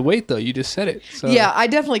can lose the weight though. You just said it. So. Yeah, I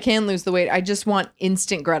definitely can lose the weight. I just want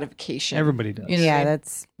instant gratification. Everybody does. You know what I Yeah, mean?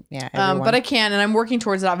 that's But everyone. I can, and I'm working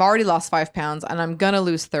towards it. I've already lost 5 pounds, and I'm gonna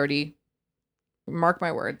lose 30. Mark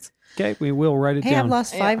my words. Okay, we will write it Hey, down. I've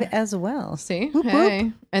lost 5 Yeah. as well. See, Whoop, whoop.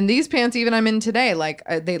 hey, and these pants even I'm in today, like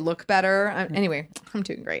they look better. Anyway, I'm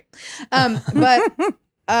doing great. But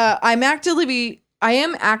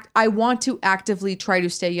I want to actively try to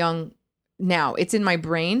stay young now. It's in my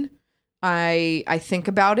brain. I think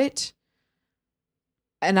about it.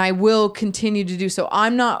 And I will continue to do so.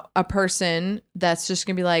 I'm not a person that's just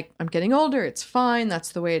going to be like, I'm getting older. It's fine.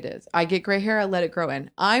 That's the way it is. I get gray hair. I let it grow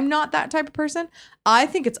in. I'm not that type of person. I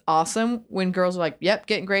think it's awesome when girls are like, yep,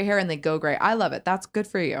 getting gray hair and they go gray. I love it. That's good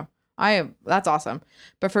for you. That's awesome.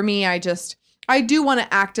 But for me, I do want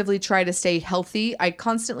to actively try to stay healthy. I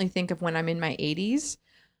constantly think of when I'm in my 80s,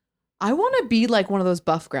 I want to be like one of those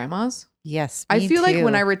buff grandmas. Yes. I me feel like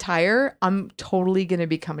when too. I retire, I'm totally going to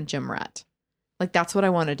become a gym rat. Like that's what I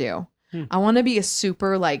want to do. I want to be a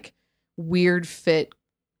super like weird fit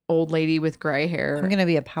old lady with gray hair. I'm going to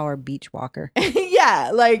be a power beach walker. Yeah,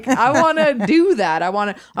 like I want to do that. I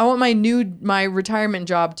want my retirement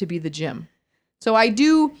job to be the gym. So I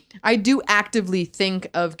do actively think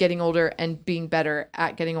of getting older and being better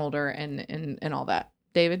at getting older and all that.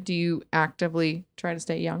 David, do you actively try to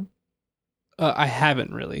stay young? I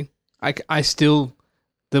haven't really. I still,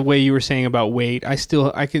 the way you were saying about weight, I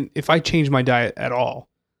can, if I change my diet at all,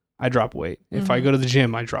 I drop weight. If I go to the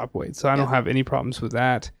gym, I drop weight. So I don't have any problems with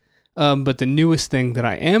that. But the newest thing that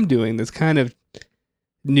I am doing that's kind of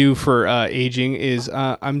new for aging is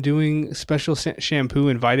I'm doing special shampoo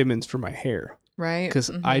and vitamins for my hair. Right. Because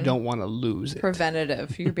I don't want to lose it.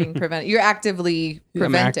 Preventative. You're being prevented. You're actively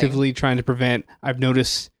preventing. I'm actively trying to prevent. I've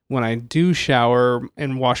noticed when I do shower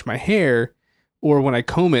and wash my hair, or when I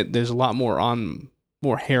comb it, there's a lot more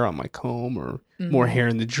hair on my comb, or more hair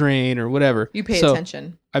in the drain, or whatever. You pay So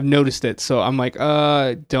attention. I've noticed it, so I'm like,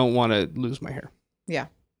 don't want to lose my hair. Yeah.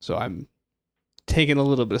 So I'm taking a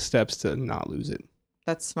little bit of steps to not lose it.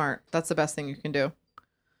 That's smart. That's the best thing you can do.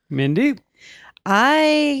 Mindy?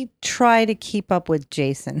 I try to keep up with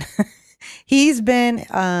Jason. He's been,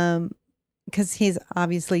 because he's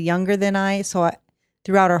obviously younger than I. So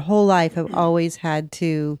throughout our whole life, I've always had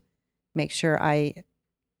to make sure I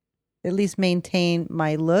at least maintain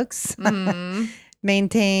my looks,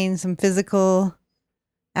 maintain some physical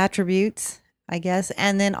attributes, I guess.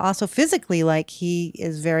 And then also physically, like he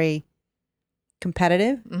is very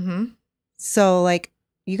competitive. Mm-hmm. So like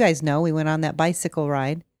you guys know, we went on that bicycle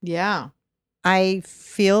ride. Yeah. I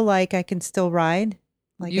feel like I can still ride.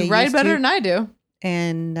 Like You I ride used better to, than I do.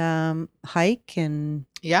 and hike. And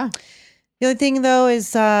Yeah. the other thing though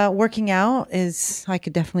is working out. Is I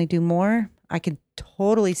could definitely do more. I could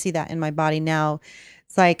totally see that in my body now.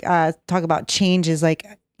 It's like talk about changes. Like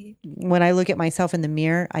when I look at myself in the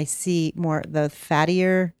mirror, I see more the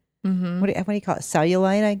fattier. Mm-hmm. What do you call it?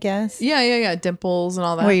 Cellulite, I guess. Yeah. Dimples and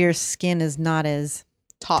all that. Where your skin is not as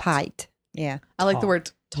Taut. tight. Yeah. I like the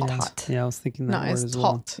word taut. Yes. Yeah, I was thinking that Not word as as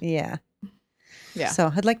well. taut. Yeah. Yeah.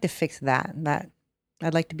 So I'd like to fix that.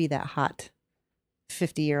 I'd like to be that hot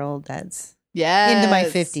 50-year-old that's Yeah. into my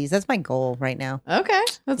 50s. That's my goal right now. Okay.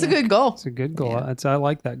 That's a Yeah. good goal. It's a good goal. Yeah. I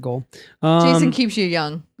like that goal. Jason keeps you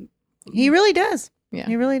young. He really does. Yeah.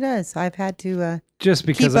 He really does. I've had to, just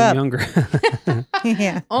because keep I'm up. younger.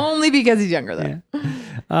 yeah. Only because he's younger though. Yeah.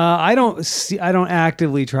 I don't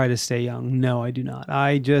actively try to stay young. No, I do not.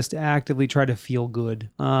 I just actively try to feel good.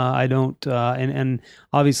 I don't, and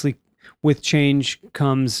obviously with change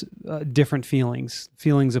comes different feelings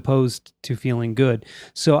opposed to feeling good.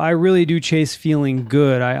 So I really do chase feeling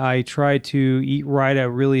good. I try to eat right. I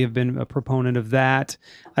really have been a proponent of that.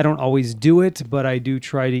 I don't always do it, but I do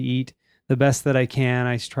try to eat the best that I can.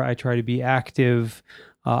 I try to be active.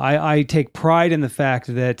 I take pride in the fact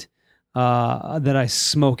that I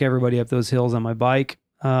smoke everybody up those hills on my bike.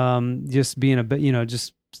 Just being a bit,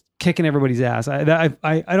 just kicking everybody's ass. I'm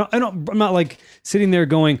not like sitting there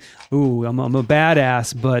going, "Ooh, I'm a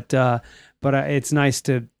badass," but it's nice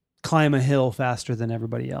to climb a hill faster than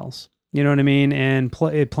everybody else. You know what I mean? And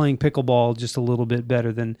playing pickleball just a little bit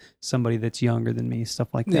better than somebody that's younger than me,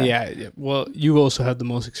 stuff like that. Yeah. Well, you also have the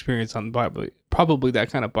most experience on probably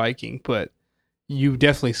that kind of biking, but you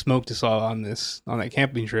definitely smoked us all on that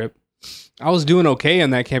camping trip. I was doing okay on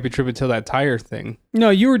that camping trip until that tire thing. No,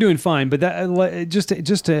 you were doing fine, but that just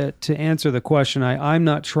to answer the question, I'm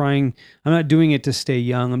not doing it to stay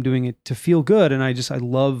young. I'm doing it to feel good, and I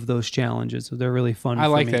love those challenges. So they're really fun. I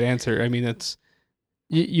like me. that answer. I mean,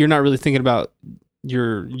 you're not really thinking about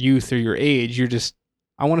your youth or your age. You're just,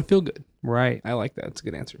 I want to feel good. Right. I like that. It's a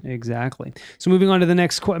good answer. Exactly. So moving on to the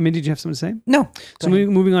next question. Did you have something to say? No. So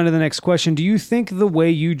moving on to the next question. Do you think the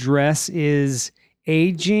way you dress is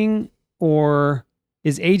aging or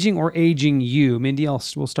aging you? Mindy,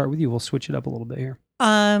 we'll start with you. We'll switch it up a little bit here.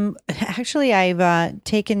 Actually, I've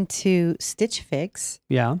taken to Stitch Fix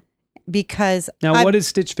Yeah. because Now, what is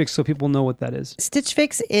Stitch Fix so people know what that is? Stitch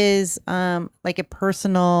Fix is like a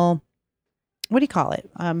personal, what do you call it?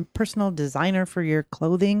 Personal designer for your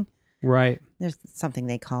clothing. Right. There's something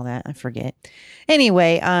they call that. I forget.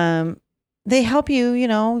 Anyway, they help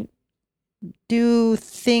you, do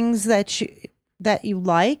things that you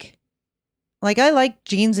like. Like I like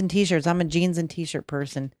jeans and t-shirts. I'm a jeans and t-shirt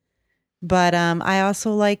person. But I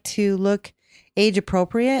also like to look age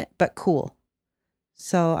appropriate but cool.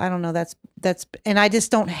 So I don't know. That's and I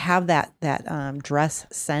just don't have that dress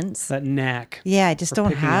sense. That knack. Yeah, I just for don't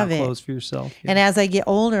picking have out it. clothes for yourself. Yeah. And as I get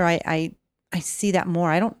older, I see that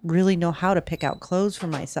more. I don't really know how to pick out clothes for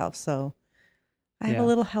myself, so I have Yeah. a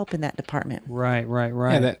little help in that department. Right.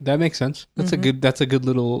 Yeah, that makes sense. That's a good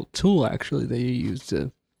little tool actually that you use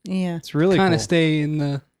to Yeah. It's really kind cool. of stay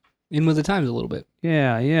in with the times a little bit.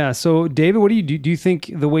 Yeah, yeah. So, David, what do you do? Do you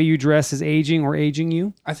think the way you dress is aging or aging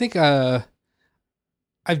you? I think I've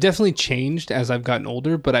definitely changed as I've gotten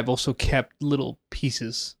older, but I've also kept little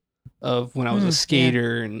pieces of when I was a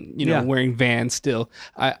skater and Yeah. wearing Vans still.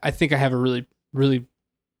 I think I have a really, really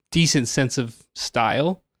decent sense of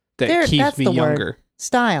style that keeps that's me the word. younger.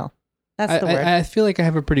 Style. That's the word. I feel like I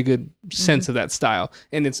have a pretty good sense of that style,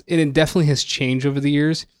 and it definitely has changed over the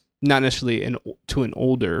years. Not necessarily to an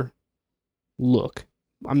older look.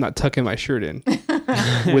 I'm not tucking my shirt in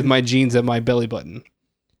with my jeans at my belly button.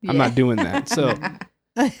 I'm not doing that. So,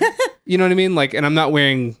 you know what I mean? Like, and I'm not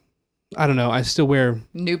wearing. I don't know. I still wear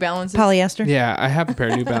New Balances. Polyester. Yeah, I have a pair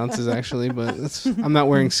of New Balances actually, but I'm not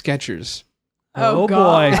wearing Skechers. Oh, boy.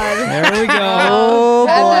 God. There we go.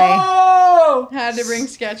 Oh boy. Had to bring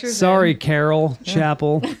Skechers. Sorry, Carol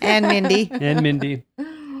Chappell And Mindy. and Mindy.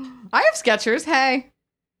 I have Skechers. Hey,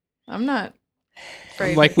 I'm not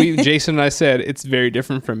afraid. Like Jason and I said, it's very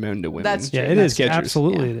different from men to women. That's Yeah, true. it is. Skechers.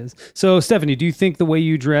 Absolutely, it is. So, Stephanie, do you think the way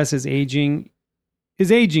you dress is aging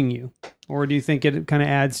you, or do you think it kind of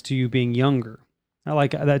adds to you being younger? I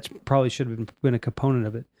like that. Probably should have been a component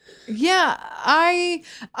of it. Yeah,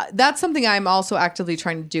 that's something I'm also actively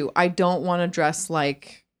trying to do. I don't want to dress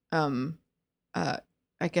like, I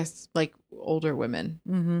guess like older women.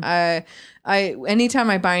 Mm-hmm. Anytime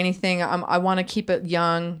I buy anything, I want to keep it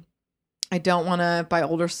young. I don't want to buy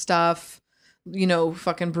older stuff.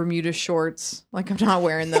 fucking Bermuda shorts. Like I'm not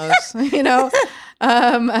wearing those, do you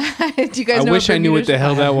guys know? I wish I knew what the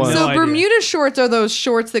hell that was. No So idea. Bermuda shorts are those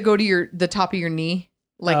shorts that go to the top of your knee,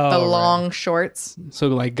 like the Oh, right. long shorts, So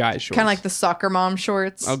like guy shorts. kind of like the soccer mom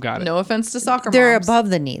shorts. Oh, got it. No offense to soccer They're moms. above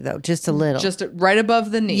the knee though, just a little. just right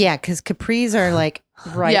above the knee. yeah, because capris are like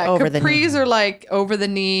right over the knee. capris are like over the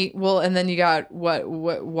knee. Well, and then you got what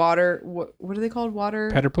water? What are they called?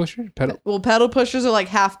 Water. pedal pusher? Pedal. Well, pedal pushers are like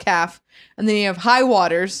half calf, and then you have high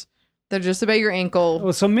waters. They're just about your ankle.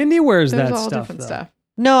 Oh, so Mindy wears There's that all stuff. different though. stuff.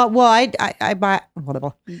 No, well, I buy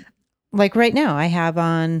like right now. I have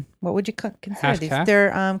on what would you consider Half these? calf?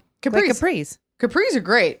 They're Capris. like capris. Capris are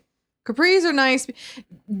great. Capris are nice.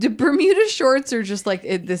 The Bermuda shorts are just like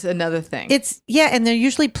this another thing. It's and they're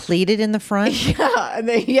usually pleated in the front, yeah, and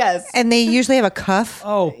yes. and they usually have a cuff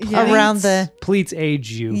Oh, Yeah. around the. pleats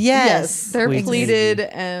age you. Yes, they're Pleats. pleated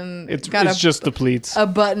and It's got just the pleats. a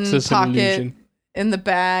button It's just an pocket illusion. in the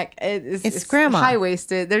back. It's grandma. high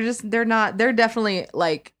waisted. They're definitely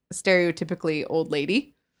like stereotypically old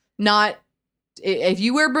lady. Not if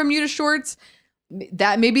you wear Bermuda shorts,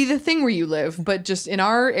 that may be the thing where you live, but just in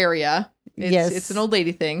our area, it's an old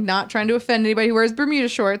lady thing. Not trying to offend anybody who wears Bermuda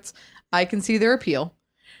shorts. I can see their appeal.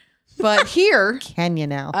 But here, Can you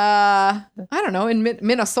now? I don't know, in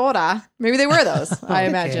Minnesota, maybe they wear those, I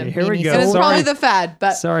imagine. here we go. And it's Sorry. probably the fad,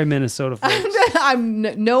 but Sorry, Minnesota folks. I'm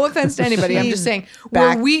no offense to anybody. I'm just saying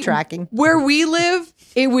Backtracking. where we live,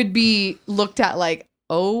 it would be looked at like,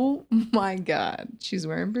 oh my God, she's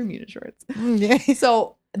wearing Bermuda shorts.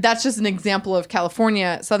 So that's just an example of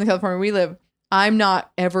California, Southern California, where we live. I'm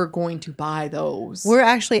not ever going to buy those. We're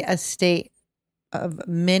actually a state of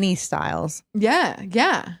many styles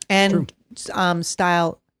yeah. and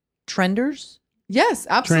style trenders. Yes,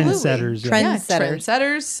 absolutely. Trendsetters. Yeah. Trend- Yeah,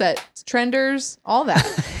 trendsetters, trenders, all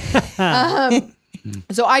that.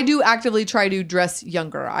 So I do actively try to dress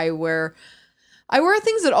younger. I wear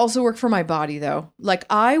things that also work for my body though. Like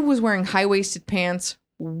I was wearing high-waisted pants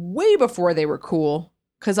way before they were cool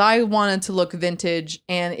because I wanted to look vintage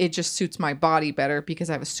and it just suits my body better because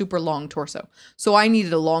I have a super long torso. So I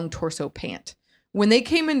needed a long torso pant. When they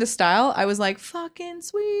came into style, I was like, fucking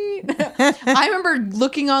sweet. I remember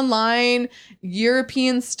looking online,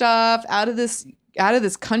 European stuff, out of this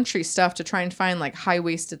country stuff to try and find like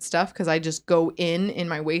high-waisted stuff because I just go in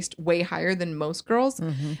my waist way higher than most girls.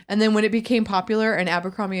 Mm-hmm. And then when it became popular and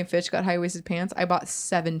Abercrombie and Fitch got high-waisted pants, I bought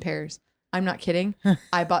 7 pairs. I'm not kidding.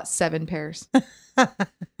 I bought 7 pairs.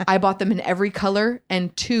 I bought them in every color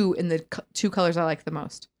and 2 in the 2 colors I like the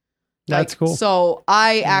most. That's cool. So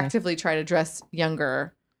I actively try to dress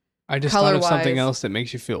younger. I just thought of something color-wise. else that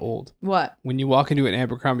makes you feel old. What? When you walk into an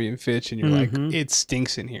Abercrombie and Fitch and you're Mhm. like, it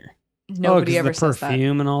stinks in here. Nobody 'cause ever the says that.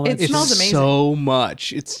 perfume and all that. It It's smells amazing. so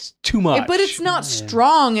much. It's too much. But it's not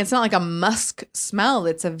strong. It's not like a musk smell.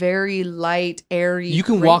 It's a very light, airy. You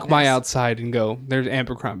can walk by greatness. outside and go, there's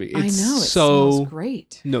Abercrombie. I It's know. It so smells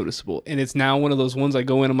great. noticeable. And it's now one of those ones I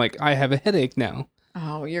go in, I'm like, I have a headache now.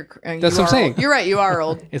 Oh, That's what I'm saying. You're right. You are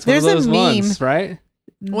old. It's There's a one of those meme. ones, right?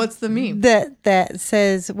 What's the meme? that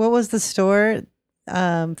says, what was the store?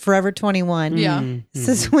 Forever 21. Yeah. Mhm.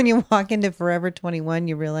 Says when you walk into Forever 21,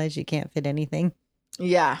 you realize you can't fit anything.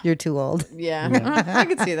 Yeah. You're too old. Yeah. Yeah. I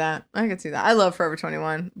could see that. I love Forever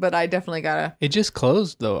 21, but I definitely gotta. It just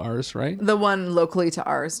closed though, ours, right? The one locally to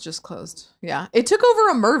ours just closed. Yeah. It took over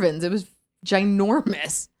a Mervyn's. It was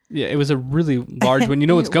ginormous. Yeah, it was a really large one. You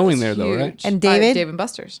know what's It going was there though, right? huge. And David? Dave and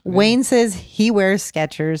Buster's. Wayne says he wears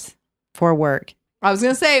Skechers for work. I was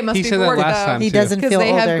gonna say it must He be said for that work last though. time. He too. doesn't Because feel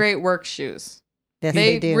they older. have great work shoes. Yes,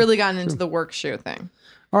 they They've do. really gotten into the work shoe thing.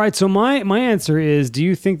 All right, so my answer is: do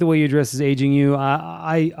you think the way you dress is aging you?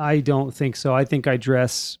 I don't think so. I think I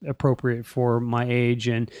dress appropriate for my age,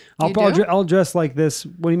 and You do? I'll dress like this.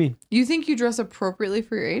 What do you mean? You think you dress appropriately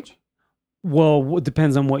for your age? Well, it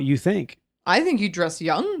depends on what you think. I think you dress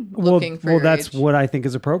young looking for well, your that's age. what I think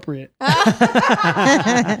is appropriate. Right,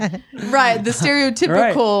 the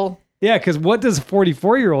stereotypical Yeah, because what does a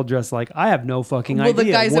 44-year-old dress like? I have no fucking Well, the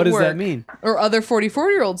idea. guys What at does that work. mean? or other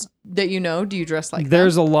 44-year-olds that you know, do you dress like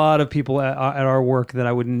There's them? a lot of people at our work that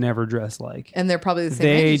I would never dress like. And they're probably the same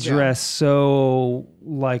They age as you. dress so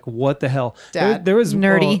like what the hell? Dad. There was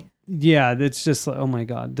Nerdy. yeah, it's just like, oh my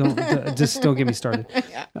god, just don't get me started.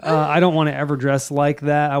 I don't want to ever dress like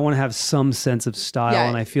that. I want to have some sense of style, Yeah.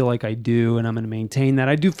 and I feel like I do, and I'm going to maintain that.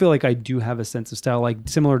 I do feel like I do have a sense of style, like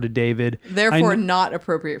similar to David. Therefore, I- not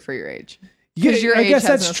appropriate for your age. Yeah, 'Cause your I age guess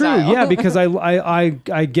has that's no true. style. Yeah, because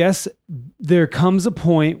I guess there comes a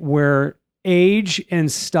point where age and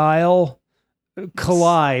style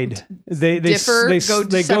collide. They Differ, go separate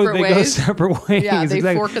they go ways. separate ways. Yeah, they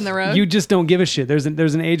Exactly. fork in the road. You just don't give a shit. There's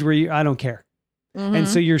an age where I don't care. And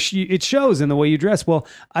so it shows in the way you dress. Well,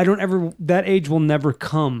 that age will never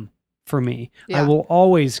come for me. Yeah. I will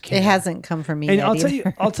always care. It hasn't come from me. And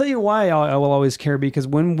yet I'll tell you why I will always care, because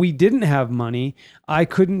when we didn't have money, I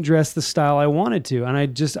couldn't dress the style I wanted to. And I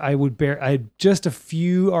had just a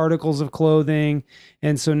few articles of clothing.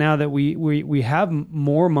 And so now that we have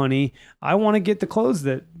more money, I want to get the clothes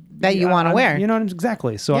that you want to wear. You know,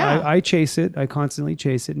 exactly. So Yeah. I chase it. I constantly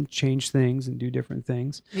chase it and change things and do different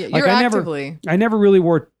things. Yeah, Like, you're I actively. never really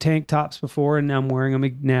wore tank tops before, and I'm wearing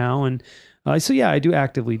them now. And so yeah, I do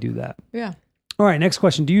actively do that. Yeah. All right, next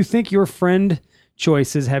question. Do you think your friend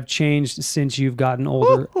choices have changed since you've gotten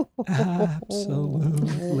older?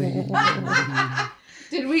 Absolutely.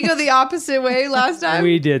 Did we go the opposite way last time?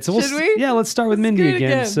 We did. So Should we? Yeah, let's start with Mindy do it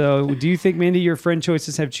again. again. So, do you think, Mindy, your friend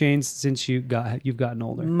choices have changed since you've gotten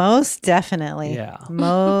older? Most definitely. Yeah.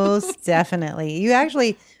 Most definitely. You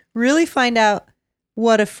actually really find out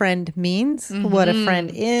what a friend means, what a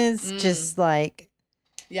friend is. Just like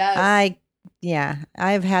Yes.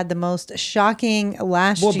 I've had the most shocking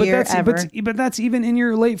last Well, but year ever. but that's even in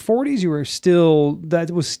your late 40s.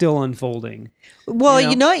 That was still unfolding. Well,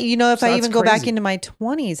 you know? if So I that's even go back crazy. into my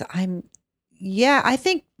 20s, I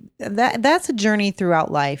think that's a journey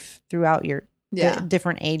throughout life, throughout your Yeah.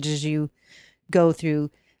 different ages you go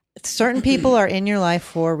through. Certain people are in your life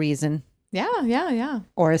for a reason Yeah.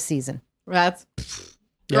 or a season. That's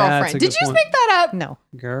Yeah, girlfriend. that's a Did good you point. make that up? No,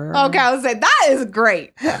 Girl. Okay, I was saying that is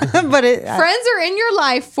great. but Friends are in your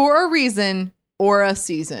life for a reason or a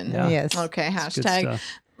season. Yeah. yes. Okay, That's good hashtag stuff.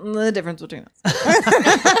 the difference between us.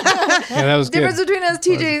 Yeah, that was good. Difference between us,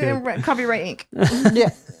 TJ good. and Copyright Inc.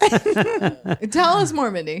 Yeah. Tell us more,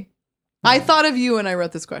 Mindy. I thought of you when I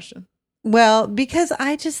wrote this question. Well, because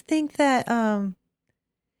I just think that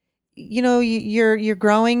you're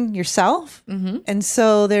growing yourself, Mm-hmm. and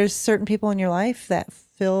so there's certain people in your life that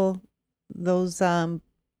fill those fill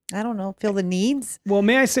the needs. Well,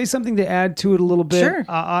 may I say something to add to it a little bit? Sure.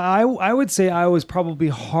 I would say I was probably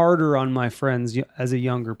harder on my friends as a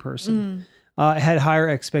younger person. I had higher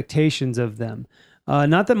expectations of them.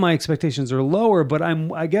 Not that my expectations are lower, but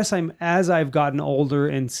I guess as I've gotten older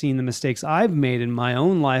and seen the mistakes I've made in my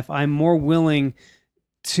own life, I'm more willing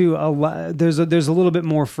to allow. There's a little bit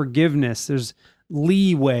more forgiveness. There's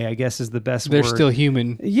leeway, I guess, is the best They're word. still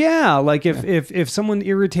human. Yeah, like if someone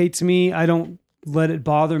irritates me, I don't let it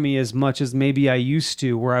bother me as much as maybe I used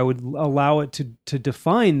to, where I would allow it to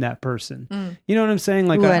define that person. You know what I'm saying?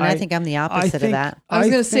 Like, Ooh, and I think I'm the opposite of think- that. I was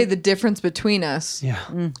going to say think- the difference between us yeah.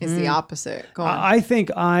 is the opposite. Go on. I think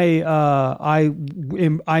I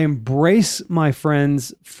embrace my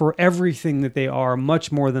friends for everything that they are,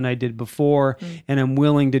 much more than I did before, and I'm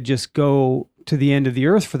willing to just go to the end of the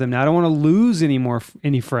earth for them. Now, I don't want to lose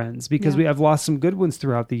any friends, because I've lost some good ones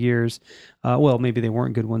throughout the years. Well, maybe they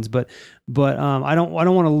weren't good ones, but I don't want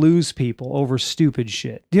to lose people over stupid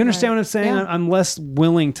shit. Do you understand what I'm saying? Yeah. I'm less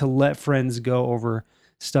willing to let friends go over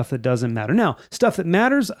stuff that doesn't matter. Now, stuff that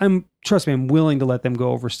matters, trust me, I'm willing to let them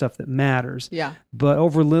go over stuff that matters. Yeah. But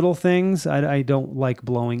over little things, I don't like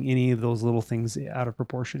blowing any of those little things out of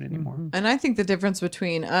proportion anymore. And I think the difference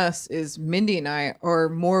between us is Mindy and I are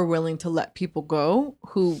more willing to let people go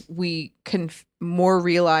who we can more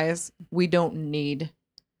realize we don't need.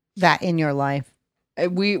 That in your life.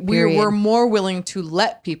 We're more willing to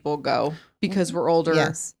let people go because we're older,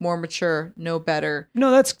 Yes. more mature, know better. No,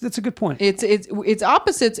 that's a good point. It's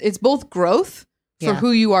opposites. It's both growth for Yeah.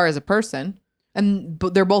 who you are as a person,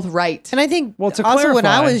 but they're both right. And I think Well, to also when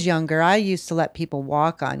I clarify- was younger, I used to let people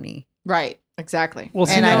walk on me. Right. Exactly. Well,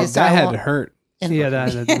 see, And I now- just- That I had won't- to hurt. And yeah,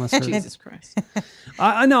 that must hurt. Jesus Christ.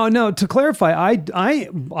 No. To clarify, I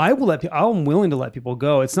will let. I'm willing to let people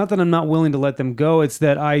go. It's not that I'm not willing to let them go. It's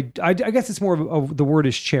that I guess it's more of the word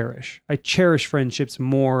is cherish. I cherish friendships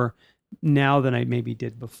more now than I maybe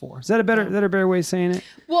did before. Is that a better way of saying it?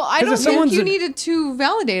 Well, I 'Cause don't if think someone's you a- needed to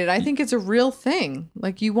validate it. I think it's a real thing.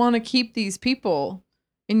 Like, you want to keep these people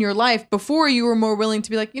in your life. Before, you were more willing to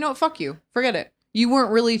be like, you know what, fuck you. Forget it. You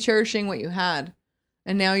weren't really cherishing what you had.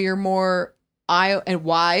 And now you're more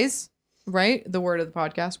wise, right? The word of the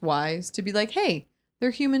podcast, wise, to be like, hey,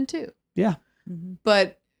 they're human too. Yeah.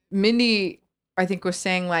 But Mindy, I think, was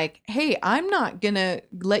saying like, hey, I'm not going to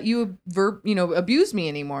let you abuse me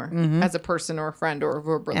anymore as a person or a friend or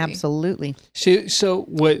verbally. Absolutely. So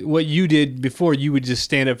what you did before, you would just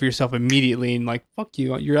stand up for yourself immediately and like, fuck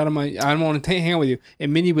you, you're out of my, I don't want to hang out with you.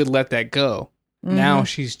 And Minnie would let that go. Now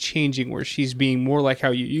she's changing, where she's being more like how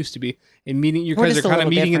you used to be, and meeting. You We're guys are just a kind of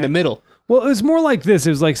little meeting in the different. middle. Well, it was more like this. It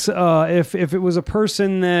was like if it was a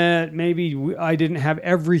person that maybe I didn't have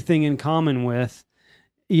everything in common with,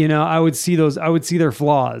 you know, I would see their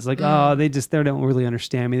flaws. Like, oh, they don't really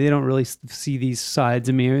understand me. They don't really see these sides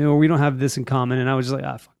of me, or we don't have this in common. And I was just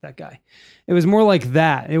like, fuck that guy. It was more like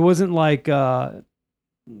that. It wasn't like,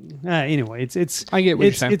 anyway, it's, I get what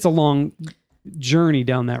you're saying. It's a long journey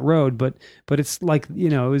down that road, but it's like, you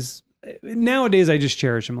know, it was, nowadays I just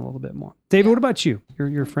cherish them a little bit more. David, what about you?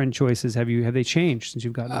 Your friend choices, have they changed since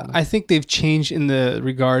you've gotten older? I think they've changed in the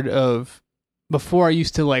regard of, before I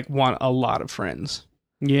used to like want a lot of friends.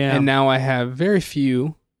 Yeah. And now I have very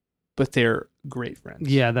few, but they're great friends.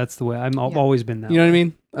 Yeah, that's the way. I've always been that You know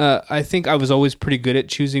way. what I mean? I think I was always pretty good at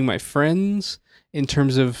choosing my friends in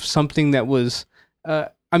terms of something that was, I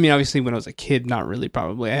mean, obviously when I was a kid, not really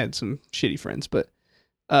probably. I had some shitty friends, but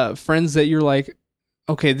friends that you're like,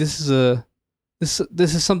 okay, this is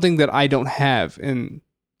something that I don't have, and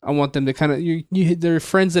I want them to kind of, they're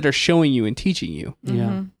friends that are showing you and teaching you.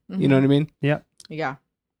 Yeah. You know what I mean? Yeah. Yeah.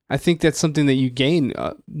 I think that's something that you gain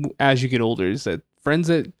as you get older, is that friends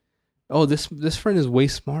that, oh, this friend is way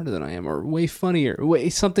smarter than I am, or way funnier,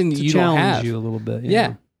 something that To you don't challenge have. you a little bit.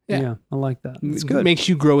 Yeah. Yeah. I like that. It's good. Makes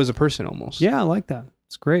you grow as a person almost. Yeah, I like that.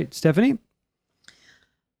 It's great. Stephanie?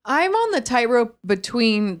 I'm on the tightrope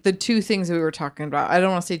between the two things that we were talking about. I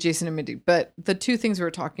don't want to say Jason and Mindy, but the two things we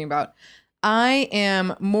were talking about. I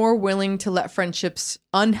am more willing to let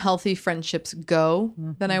unhealthy friendships go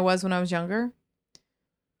than I was when I was younger.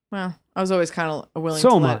 Well, I was always kind of willing So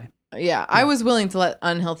to am let. Yeah, I was willing to let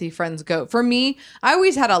unhealthy friends go. For me, I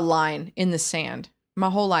always had a line in the sand. My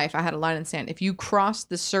whole life, I had a line in the sand. If you crossed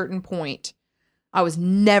the certain point, I was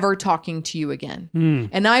never talking to you again.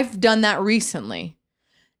 And I've done that recently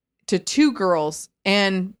to two girls,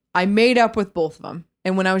 and I made up with both of them.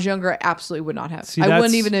 And when I was younger, I absolutely would not have. See, I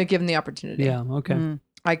wouldn't even have given the opportunity. Yeah, okay.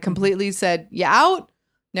 I completely said, "You out?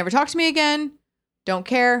 Never talk to me again. Don't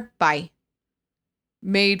care. Bye."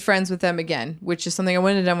 Made friends with them again, which is something I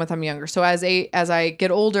wouldn't have done with them younger. So as I get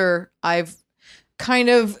older, I've kind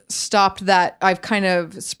of stopped that. I've kind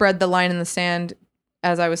of spread the line in the sand,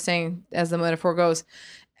 as I was saying, as the metaphor goes.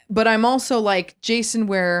 But I'm also like Jason,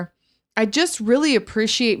 where I just really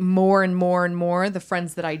appreciate more and more and more the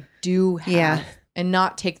friends that I do have, and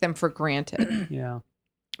not take them for granted. Yeah.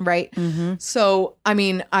 Right. So, I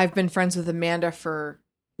mean, I've been friends with Amanda for,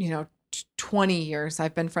 20 years.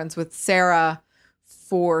 I've been friends with Sarah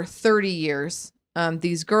for 30 years.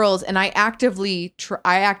 These girls, and I actively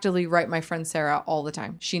write my friend Sarah all the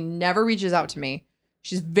time. She never reaches out to me.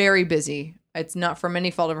 She's very busy. It's not from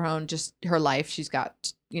any fault of her own, just her life. She's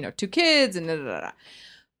got, 2 kids and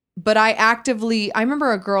But I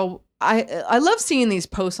remember a girl, I love seeing these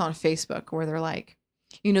posts on Facebook where they're like,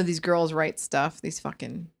 these girls write stuff, these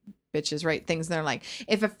fucking bitches write things. And they're like,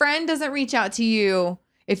 if a friend doesn't reach out to you,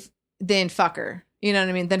 then fuck her. You know what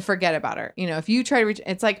I mean? Then forget about her. If you try to reach,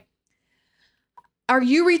 it's like, are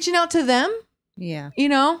you reaching out to them? Yeah.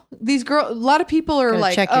 These girls, a lot of people are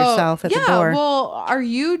like, check yourself at the door. Well, are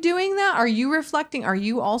you doing that? Are you reflecting? Are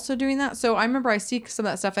you also doing that? So I remember I see some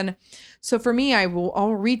of that stuff. And so for me,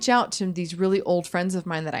 I'll reach out to these really old friends of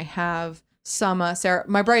mine that I have. Sama, Sarah,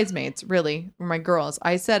 my bridesmaids, really, were my girls.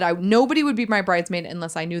 I said nobody would be my bridesmaid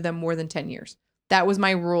unless I knew them more than 10 years. That was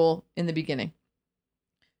my rule in the beginning.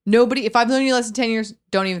 Nobody, if I've known you less than 10 years,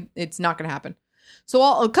 it's not going to happen. So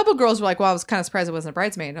a couple girls were like, well, I was kind of surprised I wasn't a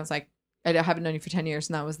bridesmaid. And I was like, I haven't known you for 10 years.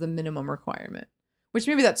 And that was the minimum requirement, which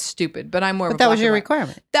maybe that's stupid, but I'm more of a But that was your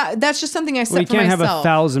requirement. That's just something I set for myself. You can't have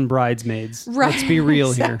 1,000 bridesmaids. Right. Let's be real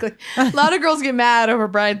exactly. Here. A lot of girls get mad over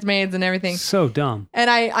bridesmaids and everything. So dumb. And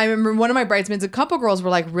I remember one of my bridesmaids, a couple girls were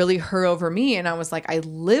like really her over me. And I was like, I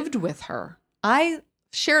lived with her. I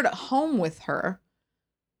shared a home with her.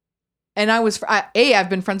 And I've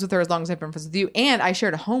been friends with her as long as I've been friends with you. And I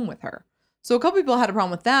shared a home with her. So a couple people had a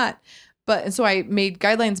problem with that. And so I made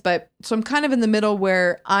guidelines. So I'm kind of in the middle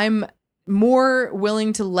where I'm more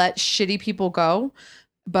willing to let shitty people go,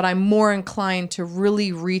 but I'm more inclined to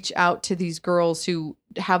really reach out to these girls who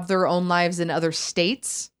have their own lives in other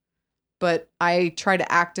states. But I try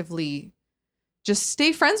to actively just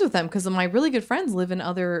stay friends with them because my really good friends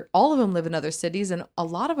all of them live in other cities, and a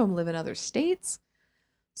lot of them live in other states.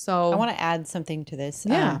 So I want to add something to this.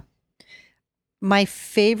 Yeah. My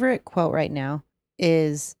favorite quote right now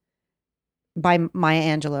is by Maya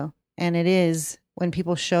Angelou, and it is, when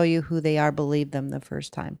people show you who they are, believe them the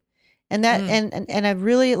first time. And that and I've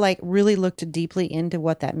really looked deeply into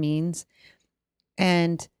what that means.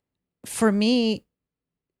 And for me,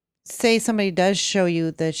 say somebody does show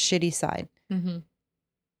you the shitty side. Mm-hmm.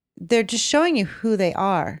 They're just showing you who they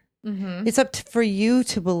are. Mm-hmm. It's up for you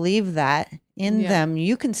to believe that in them.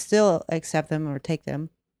 You can still accept them or take them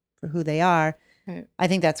for who they are. Right. I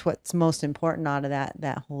think that's what's most important out of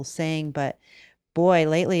that whole saying. But boy,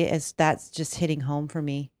 lately that's just hitting home for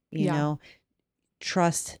me. You Yeah. know,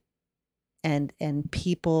 trust and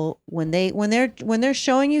people when they're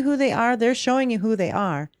showing you who they are, they're showing you who they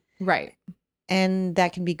are, Right. and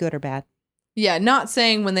that can be good or bad. Yeah. Not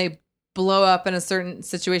saying when they blow up in a certain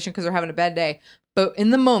situation because they're having a bad day, but in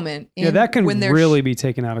the moment. that can when they're really be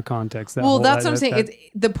taken out of context. well, that's what I'm saying.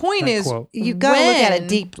 The point is, quote. You got to look at when- it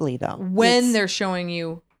deeply, though. when It's- they're showing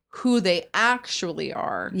you who they actually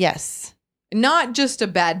are, yes, not just a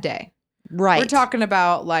bad day. right. We're talking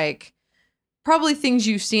about like probably things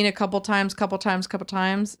you've seen a couple times,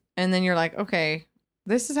 and then you're like, okay,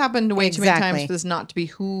 this has happened way too many times Exactly. for this not to be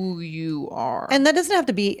who you are. And that doesn't have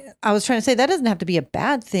to be, I was trying to say, that doesn't have to be a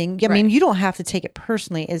bad thing. I mean, Right. you don't have to take it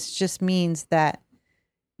personally. It just means that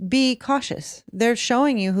be cautious. They're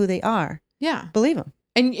showing you who they are. yeah, Believe them.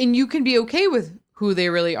 and you can be okay with who they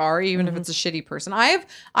really are, even if it's a shitty person. I have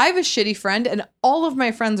a shitty friend, and all of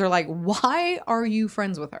my friends are like, why are you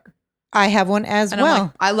friends with her? I have one as And well. I'm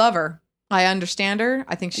like, I love her. I understand her.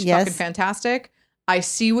 I think she's Yes. fucking fantastic. I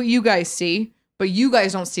see what you guys see, but you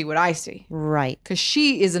guys don't see what I see. right. Because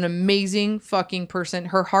she is an amazing fucking person.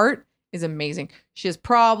 Her heart is amazing. She has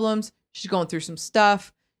problems. She's going through some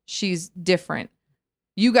stuff. She's different.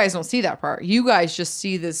 You guys don't see that part. You guys just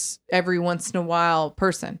see this every once in a while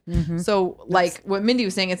person. Mhm. So, like what Mindy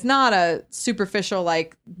was saying, it's not a superficial,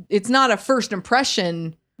 like, it's not a first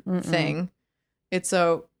impression Mm-mm. thing. It's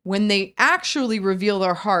a, when they actually reveal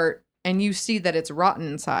their heart and you see that it's rotten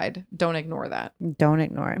inside, don't ignore that. Don't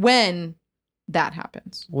ignore it. When that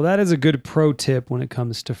happens. Well, that is a good pro tip when it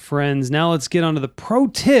comes to friends. Now let's get on to the pro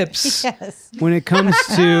tips Yes. when it comes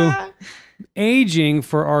to aging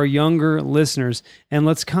for our younger listeners. And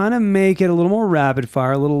let's kind of make it a little more rapid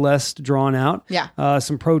fire, a little less drawn out. Yeah.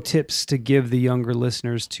 Some pro tips to give the younger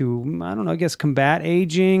listeners to, I don't know, I guess combat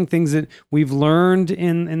aging, things that we've learned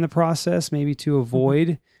in the process, maybe to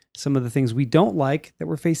avoid some of the things we don't like that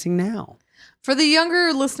we're facing now. For the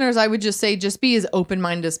younger listeners, I would just say just be as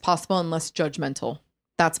open-minded as possible and less judgmental.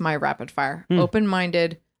 That's my rapid fire.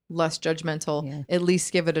 Open-minded, less judgmental. Yeah. At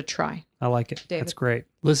least give it a try. I like it. David. That's great.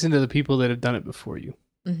 Listen to the people that have done it before you.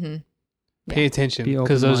 Mm-hmm. Pay attention Be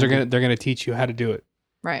because open-minded. they're gonna teach you how to do it.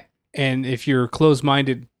 Right. And if you're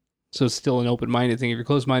closed-minded, so it's still an open-minded thing. If you're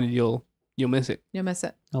closed-minded, you'll miss it. You'll miss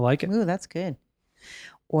it. I like it. Ooh, that's good.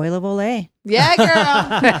 Oil of Olay. Yeah,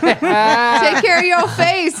 girl. Take care of your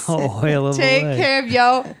face. Oil of Take Olay. care of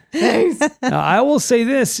your face. Now, I will say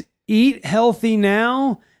this: eat healthy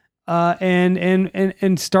now,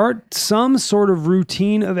 and start some sort of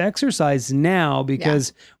routine of exercise now,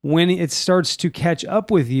 because when it starts to catch up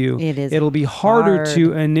with you, it'll be harder hard.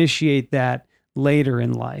 to initiate that later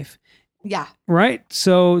in life. Yeah. Right?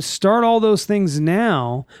 So start all those things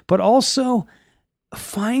now, but also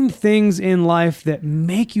find things in life that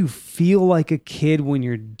make you feel like a kid when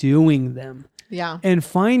you're doing them. Yeah. And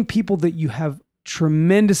find people that you have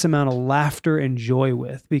tremendous amount of laughter and joy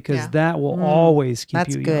with, because Yeah. that will always keep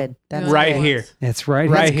That's you good. young. That's Yeah. Right good. here. That's right.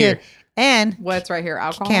 Right That's here. good. And What's right here?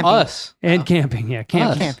 Alcohol? Camping. Us. And camping. Yeah.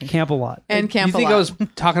 Camp, Camping. camp a lot. And camp You think a lot. I was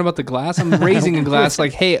talking about the glass? I'm raising a glass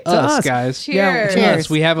like, hey, us, us. guys. Yeah, Cheers. Cheers. Us.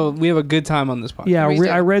 We have a good time on this podcast. Yeah, We do.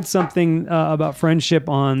 I read something about friendship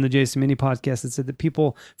on the Jason Mini podcast that said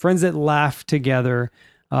that friends that laugh together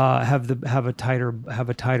have a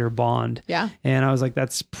tighter bond. Yeah. And I was like,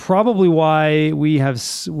 that's probably why we have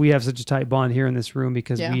such a tight bond here in this room,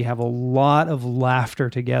 because Yeah. we have a lot of laughter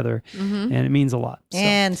together, and it means a lot. So.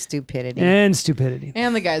 and stupidity. And stupidity.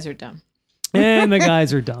 And the guys are dumb. And the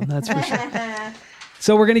guys are dumb. That's for sure.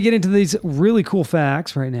 So we're going to get into these really cool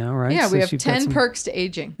facts right now, right? Yeah, So we have you've got 10 some- perks to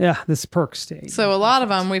aging. Yeah, this perk stage. So a lot of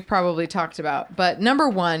them we've probably talked about. But number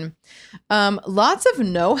one, lots of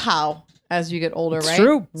know-how as you get older, It's right?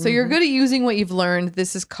 true. So you're good at using what you've learned.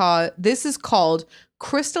 This is called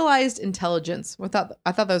crystallized intelligence. I thought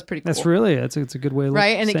that was pretty cool. That's really it's a good way of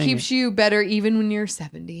right, and it saying keeps you better even when you're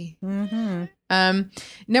 70. Mm-hmm.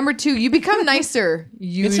 Number two, you become nicer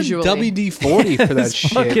It's usually. a WD-40 for that This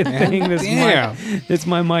shit, fucking man. thing, this Damn. mic. It's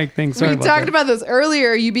my mic thing. Sorry We about talked that. about this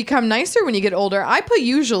earlier. You become nicer when you get older. I put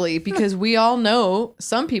usually because we all know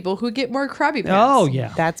some people who get more crabby pants. Oh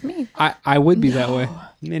yeah, That's me. I would be that way.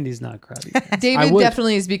 Mindy's not crabby. David would.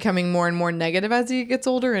 definitely is becoming more and more negative as he gets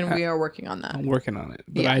older, and we are working on that. I'm working on it,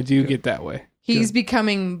 but Yeah. I do get that way. He's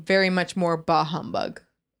becoming very much more bah humbug.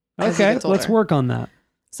 as he Okay, gets let's older. work on that.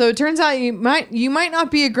 So it turns out you might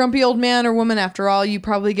not be a grumpy old man or woman after all. You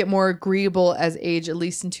probably get more agreeable as age, at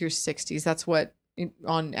least into your 60s. That's what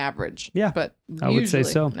on average. Yeah, but I would say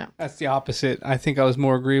usually, so. No. That's the opposite. I think I was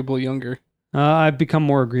more agreeable younger, I've become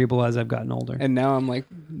more agreeable as I've gotten older. and now I'm like,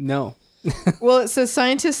 no. Well, it says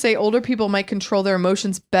scientists say older people might control their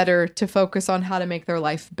emotions better to focus on how to make their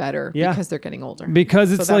life better Yeah. because they're getting older.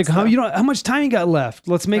 Because it's So like, that's how much time you got left?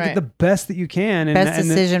 Let's make it Right. the best that you can. And, Best and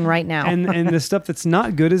the- decision right now. and the stuff that's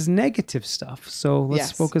not good is negative stuff. So let's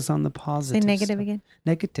Yes. focus on the Say positive. negative stuff. again.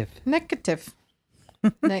 Negative. Negative.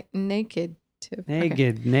 Naked.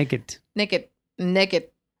 Naked.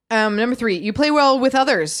 Number 3, you play well with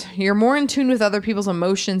others. You're more in tune with other people's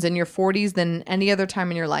emotions in your 40s than any other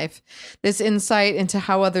time in your life. This insight into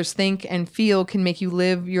how others think and feel can make you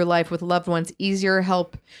live your life with loved ones easier,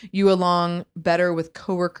 help you along better with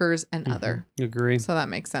coworkers and other. Agree. So that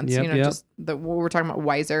makes sense. Yep, yep. Just what we're talking about,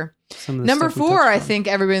 wiser. Some of the Number stuff we 4, touched I on. think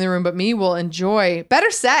everybody in the room but me will enjoy better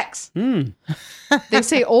sex. They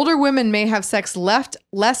say older women may have sex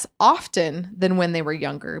less often than when they were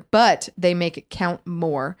younger, but they make it count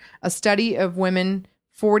more. A study of women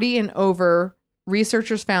 40 and over,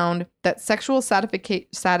 researchers found that sexual satisfaction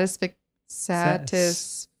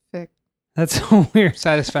That's so weird.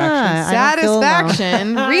 Satisfaction. I don't feel alone.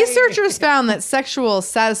 satisfaction. Researchers found that sexual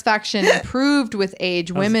satisfaction improved with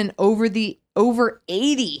age. Women over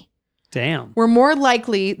 80 Damn. were more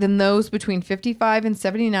likely than those between 55 and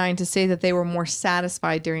 79 to say that they were more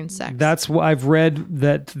satisfied during sex. That's what I've read,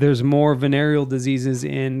 that there's more venereal diseases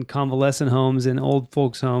in convalescent homes and old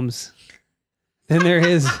folks' homes than there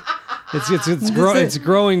is. It's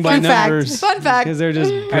growing by Fun fact. numbers. Fun fact. Because they're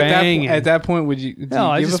just banging. At that point, would you? no,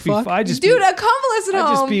 I I just be. I just Dude, be, a convalescent I'd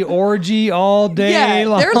home. just be orgy all day yeah,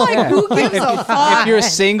 long. they're like, who gives a fuck? If you're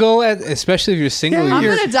single, especially if you're single, I'm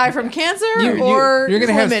you're gonna die from cancer you're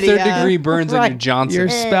gonna have chlamydia. 3rd-degree burns on Right. your Johnson. Your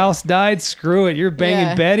spouse died. Screw it. You're banging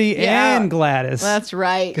Yeah. Betty Yeah. and Gladys. That's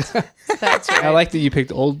right. That's right. I like that you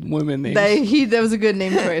picked old women names. That was a good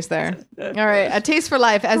name choice there. All right, a taste for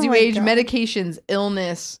life. As Oh you my age, God. medications,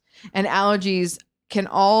 illness, and allergies can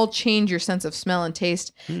all change your sense of smell and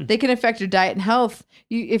taste. They can affect your diet and health.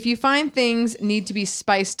 If you find things need to be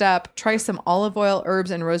spiced up, try some olive oil,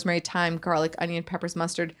 herbs, and rosemary, thyme, garlic, onion, peppers,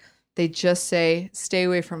 mustard. They just say stay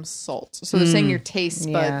away from salt. So they're saying your taste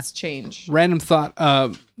Yeah. buds change. Random thought.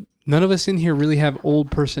 None of us in here really have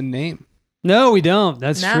old person name. No, we don't.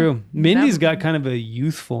 That's No. true. Mindy's No. got kind of a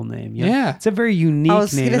youthful name. Yeah. It's a very unique I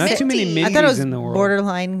was name. gonna Not say- too many Mindy. Mindys I thought it was in the world.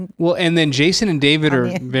 borderline. Well, and then Jason and David are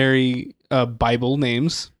yeah. very Bible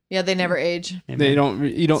names. Yeah, they never age. They don't.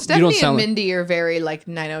 You don't. Stephanie you don't sound and Mindy are very like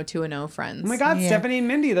 90210 friends. Oh my God, Yeah. Stephanie and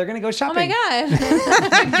Mindy, they're going to go Oh shopping. my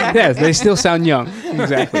like. god. Yes, they still sound young.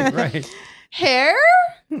 Exactly. Right. Hair?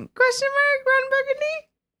 Question mark, Ron Burgundy?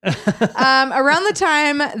 Around the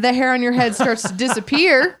time the hair on your head starts to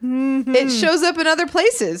disappear, it shows up in other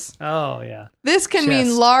places. Oh, yeah. This can mean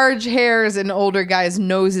Chest. large hairs in older guys'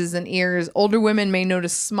 noses and ears. Older women may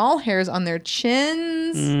notice small hairs on their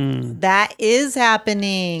chins. That is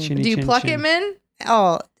happening. Chinny Do you chin pluck chin. it, men?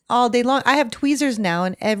 Oh, all day long. I have tweezers now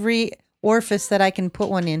in every orifice that I can put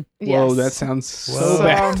one in. Whoa, Yes. that sounds Whoa. so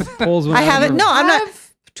bad. Pulls one I out of have it. her- No, I'm not. Have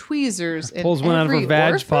tweezers in Pulls one out of her every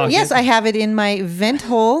vag orifice? pocket. Yes, I have it in my vent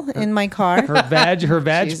hole in my car. Her vag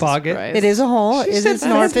Jesus pocket. Christ. It is a hole. She It said is that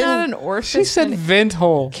an That orifice. is not an orifice. She said vent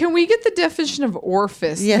hole. Can we get the definition of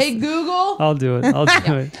orifice? Yes. Hey, Google. I'll do it. I'll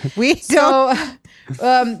do it. We don't.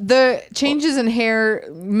 So, the changes in hair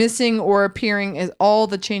missing or appearing is all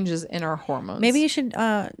the changes in our hormones. Maybe you should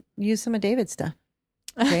use some of David's stuff.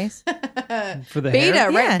 Grace. For the beta,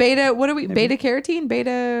 hair. right? Yeah. Beta. What are we? Beta carotene.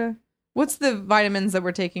 Beta. What's the vitamins that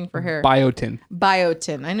we're taking for hair? Biotin.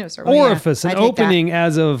 Biotin. I know. Sorry. Orifice, I an take that. opening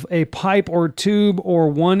as of a pipe or tube or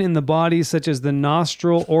one in the body, such as the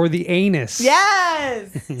nostril or the anus.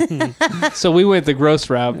 Yes. So we went the gross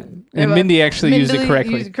route, and Mindy actually used it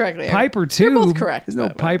correctly. Used it correctly. Pipe or You're tube. both correct. There's no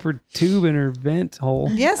but- pipe or tube in her vent hole.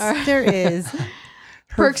 Yes, there is.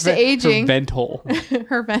 Perks to aging. Her vent hole.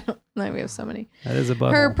 Her no, we have so many. That is a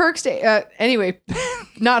butthole. Her perks to anyway,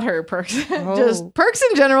 not her perks. Just perks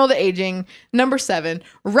in general to aging. Number 7,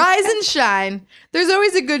 rise and shine. There's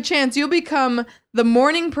always a good chance you'll become the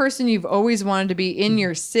morning person you've always wanted to be in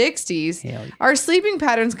your 60s. Hell yeah. Our sleeping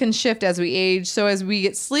patterns can shift as we age, so as we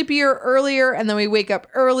get sleepier earlier and then we wake up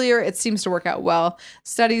earlier, it seems to work out well.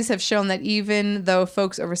 Studies have shown that even though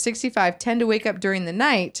folks over 65 tend to wake up during the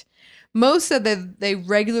night, most said that they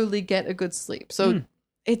regularly get a good sleep. So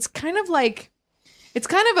it's kind of like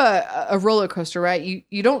a roller coaster, right?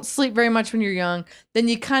 You don't sleep very much when you're young, then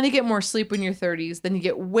you kind of get more sleep when you're 30s, then you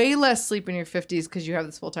get way less sleep in your 50s because you have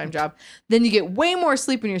this full-time job, then you get way more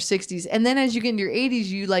sleep in your 60s, and then as you get into your 80s,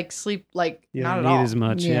 you like sleep like You not don't at need all. as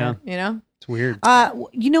much. Yeah. Yeah. You know? It's weird.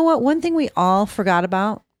 You know what? One thing we all forgot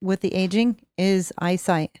about with the aging is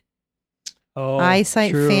eyesight. Oh,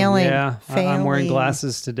 eyesight true. failing. Yeah. I'm wearing Failing.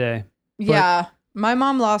 glasses today. Yeah. My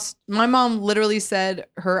mom literally said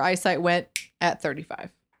her eyesight went at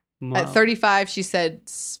 35. Wow. At 35, she said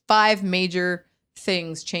 5 major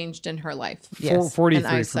things changed in her life. Yes. 43 And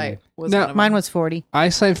for me. eyesight was Now, one of Mine them. was 40.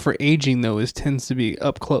 Eyesight for aging though tends to be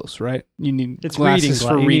up close, right? You need It's glasses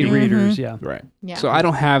for you need reading. readers. Yeah, Right. Yeah. So I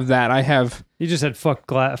don't have that. I have you just had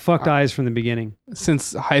fucked eyes from the beginning.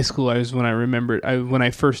 since high school. I was when I remembered when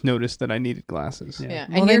I first noticed that I needed glasses. Yeah. Yeah.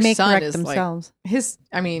 Well, And they your may son correct is themselves.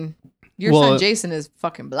 like your Well, son Jason is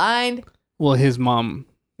fucking blind. Well, his mom.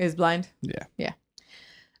 Is blind. Yeah.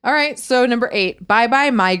 All right. So number 8, bye-bye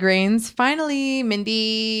migraines. Finally,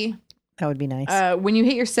 Mindy, That would be nice. when you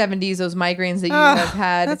hit your 70s, those migraines that you Ah, have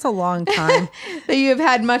had That's a long time. that you have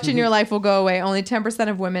had much in your life will go away. Only 10%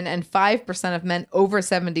 of women and 5% of men over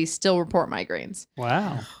 70 still report migraines.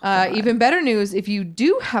 Wow. Even better news, if you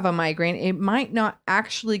do have a migraine, it might not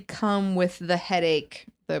actually come with the headache,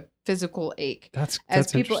 the physical ache. That's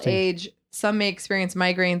As people interesting. age, some may experience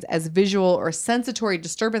migraines as visual or sensatory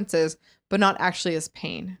disturbances, but not actually as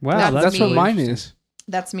pain. Wow, That's what me. mine is.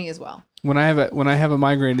 That's me as well. When I have a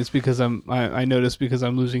migraine, it's because I notice because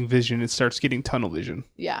I'm losing vision. It starts getting tunnel vision.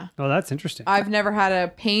 Yeah. Oh, that's interesting. I've never had a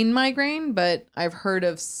pain migraine, but I've heard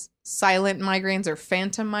of silent migraines or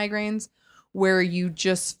phantom migraines where you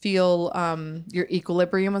just feel your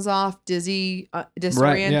equilibrium is off, dizzy,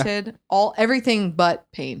 disoriented, everything but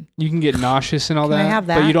pain. You can get nauseous and all Can I that, have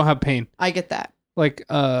but that? you don't have pain. I get that Like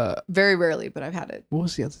very rarely, but I've had it. what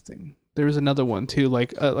was the other thing? There was another one too.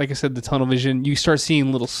 Like I said, the tunnel vision. You start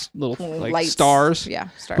seeing little like Lights. stars. Yeah,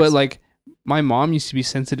 stars. But like my mom used to be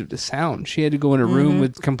sensitive to sound. She had to go in a room Mhm.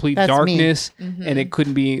 with complete That's me. darkness, Mhm. and there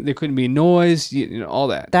couldn't be noise. You know all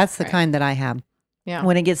that. That's the Right. kind that I have. Yeah.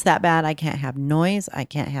 When it gets that bad, I can't have noise. I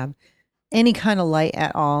can't have any kind of light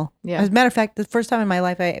at all. Yeah. As a matter of fact, the first time in my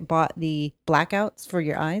life I bought the blackouts for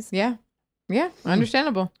your eyes. Yeah. Yeah.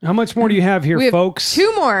 Understandable. How much more do you have here, We have folks?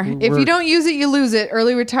 2 more. If We're- you don't use it, you lose it.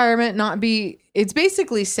 Early retirement, it's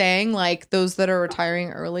basically saying like those that are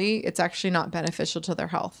retiring early, it's actually not beneficial to their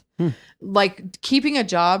health. Like keeping a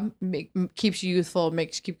job keeps you youthful,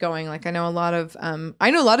 makes you keep going. Like I know a lot of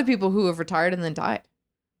people who have retired and then died.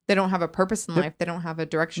 They don't have a purpose in life. They don't have a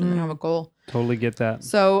direction. They don't have a goal. Totally get that.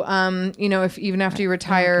 So, if even after you I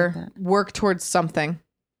retire, don't get work towards something.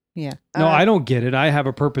 Yeah. No, I don't get it. I have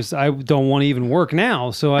a purpose. I don't want to even work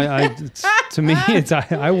now. So to me,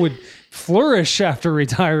 I would flourish after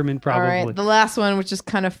retirement probably. All right. The last one, which is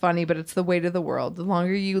kind of funny, but it's the weight of the world. The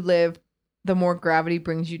longer you live, the more gravity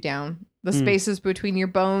brings you down. The spaces between your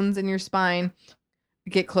bones and your spine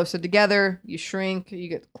get closer together. You shrink. You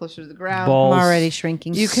get closer to the ground. Balls. I'm already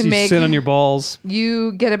shrinking. You can You make sit on your balls.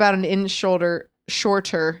 you get about an inch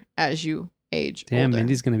shorter as you age. Damn, older.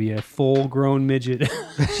 Mindy's going to be a full-grown midget.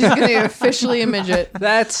 She's gonna be officially a midget.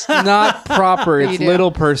 That's not proper. It's do.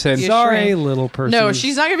 little person. You Sorry, shrink. little person. No,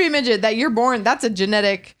 she's not gonna be a midget. That you're born. That's a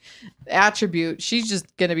genetic attribute. She's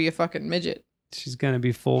just gonna be a fucking midget. She's going to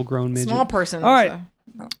be full-grown midget. Small person. All right.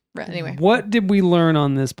 So. Anyway. What did we learn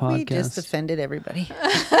on this podcast? We just offended everybody.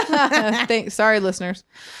 Sorry, listeners.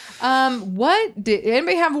 What did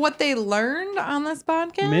anybody have? What they learned on this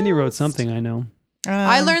podcast? Mindy wrote something, I know.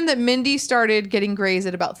 I learned that Mindy started getting grays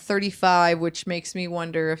at about 35, which makes me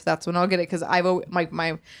wonder if that's when I'll get it because I've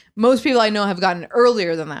my most people I know have gotten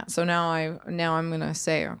earlier than that. So now I'm gonna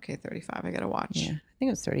say okay, 35. I gotta watch. Yeah, I think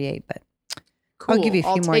it was 38, but Cool. I'll give you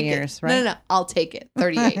a few more take it. years, No, right? no, I'll take it.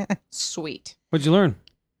 38. Sweet. What'd you learn?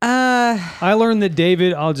 uh, I learned that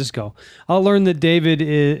David, I'll just go. I'll learn that David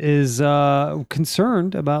is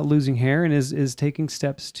concerned about losing hair and is taking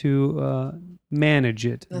steps to manage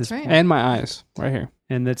it. That's right. And my eyes right here.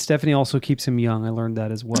 And that Stephanie also keeps him young. I learned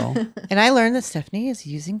that as well. and I learned that Stephanie is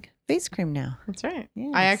using face cream now. That's right.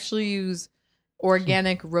 Yes. I actually use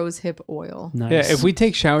organic rosehip oil. Nice. Yeah, if we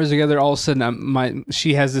take showers together, all of a sudden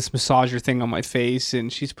she has this massager thing on my face,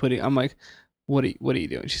 and she's putting. I'm like, what are you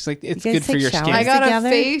doing? She's like, it's guys good for take your showers? skin. I got together?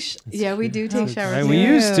 a face. Yeah, we do take Oh, showers. Right, we we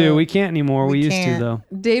together. used to. We can't anymore. We used can't. to,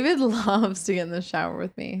 though. David loves to get in the shower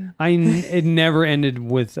with me. It never ended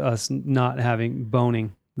with us not having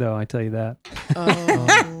boning, though. I tell you that.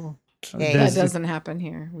 Oh, Okay. that That's- doesn't happen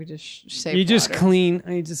here. We just save. You just water.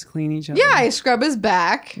 clean each other. Yeah, I scrub his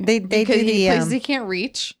back. They because do he the places he can't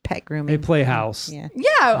reach. pet grooming. They play house. Yeah.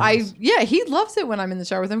 Yeah, he loves it when I'm in the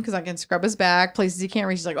shower with him because I can scrub his back, places he can't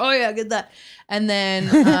reach. He's like, oh yeah, get that. And then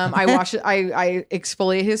I wash it. I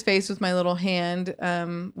exfoliate his face with my little hand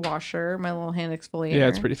washer, my little hand exfoliator. Yeah,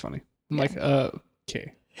 it's pretty funny. I'm like,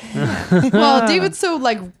 okay. Well, David's so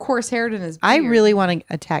like coarse haired in his beard. I really want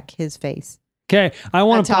to attack his face. Okay, I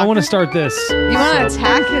want Attack to her? start this. You want to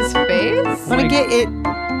attack his face? I want to get it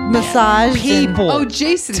massaged. and- People. Oh,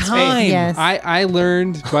 Jason's Time. face. Yes. I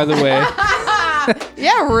learned, by the way,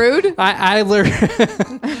 Yeah, rude. I learned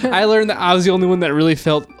I learned that I was the only one that really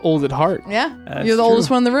felt old at heart. Yeah, That's you're the true. oldest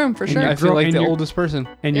one in the room for And sure. I feel like and the you're- oldest person.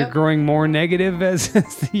 And you're Yep. growing more negative as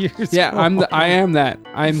the years Yeah, go I on. am that.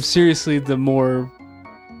 I'm seriously the more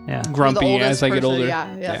Yeah. You're the grumpy oldest as I get person. older. Yeah,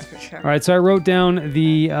 that's for sure. All right, so I wrote down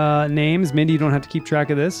the names. Mindy, you don't have to keep track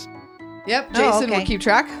of this. Yep, Jason Oh, okay. will keep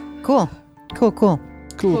track. Cool. Cool.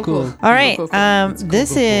 All right. Cool, cool, cool.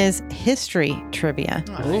 This is history trivia.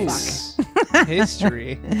 Oh, fuck. Ooh.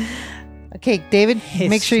 History. Okay, David,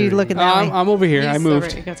 make sure you History. look at that way. I'm over here. I He's moved.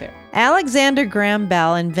 over- you can say it. Alexander Graham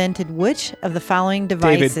Bell invented which of the following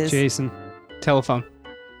devices? Jason. Telephone.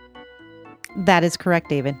 That is correct,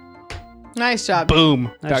 David. Nice job.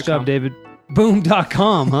 Boom. Nice job, David.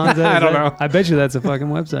 Boom.com, huh? I don't know. I bet you that's a fucking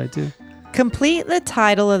website, too. Complete the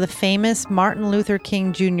title of the famous Martin Luther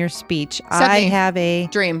King Jr. speech. I Stephanie. have a.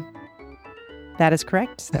 Dream. That is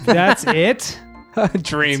correct. Stephanie. That's it?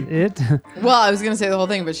 Dream. It? Well, I was gonna say the whole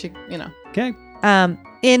thing, but she, Okay.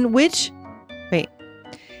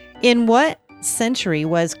 In what century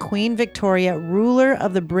was Queen Victoria ruler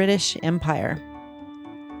of the British Empire?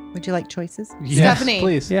 Would you like choices? Yes, Stephanie.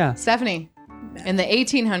 please. Yeah. Stephanie, in the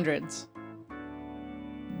 1800s.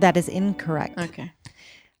 That is incorrect. Okay.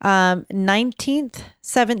 19th,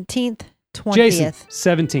 17th, 20th. Jason.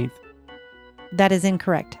 17th. That is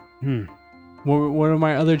incorrect. What are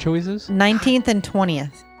my other choices? 19th and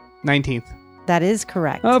 20th. 19th. That is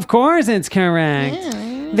correct. Of course it's correct.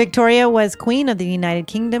 Victoria was Queen of the United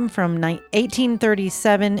Kingdom from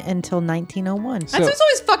 1837 until 1901. That's what's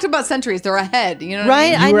always fucked about centuries. They're ahead. You know what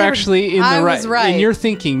Right? I mean? You were never- actually in I the was right. In your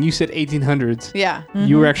thinking, you said 1800s. Yeah.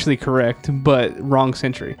 You were actually correct, but wrong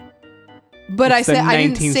century. But I It's the said I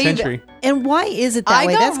didn't 19th say century. that. And why is it that I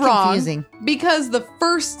way? got That's wrong confusing. because the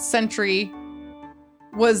first century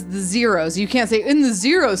was the zeros. You can't say in the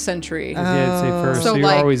 0 century. Yeah, I'd say first. So, so you're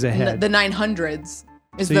like always ahead. the 900s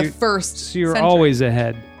is So the you're- first. so you're century. always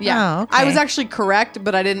ahead. Yeah. Oh, okay. I was actually correct,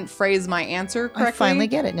 but I didn't phrase my answer correctly. I finally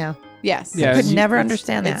get it now. Yes. Yeah, I could you- never it's-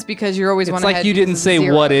 understand It's that. because you're always It's one like ahead you didn't because of say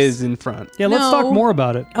what zeros. is in front. Yeah, let's No. talk more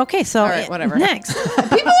about it. Okay, so All right, whatever. next.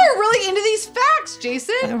 People are really into these facts,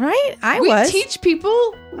 Jason. Right? I we was. teach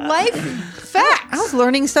people life facts. I was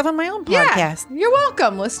learning stuff on my own podcast. Yeah, you're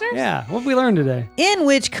welcome, listeners. Yeah, what did we learn today? In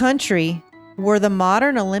which country were the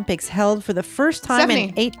modern Olympics held for the first time Stephanie.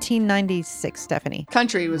 in 1896, Stephanie?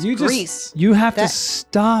 Country was You Greece. you have to That-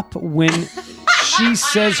 stop when she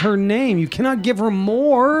says her name. You cannot give her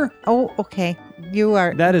more. Oh, okay. You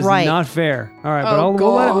are That is right. not fair. All right, but Oh, we'll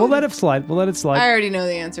God. let it slide. We'll let it slide. I already know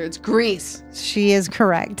the answer. It's Greece. She is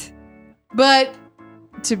correct. But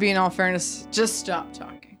to be in all fairness, just stop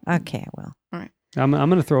talking. Okay, well, I'm going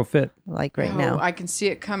to throw a fit. like right Oh, now. I can see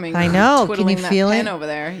it coming. I know. Can Twiddling you that feel pen it? over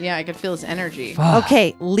there? Yeah, I could feel his energy.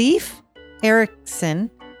 Okay, Leif Erikson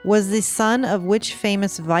was the son of which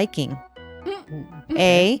famous Viking?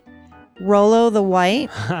 A. Rollo the White.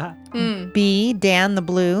 Mm. B. Dan the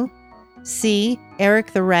Blue. C.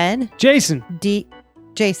 Eric the Red. Jason. D.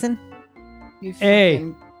 Jason. You A.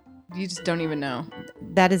 fucking- You just don't even know.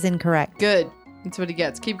 That is incorrect. Good. That's what he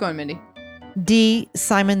gets. Keep going, Mindy. D.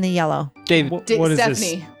 Simon the Yellow. David. What is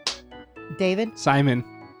Stephanie. David. Simon.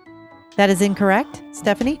 That is incorrect.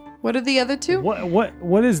 Stephanie. What are the other this? two?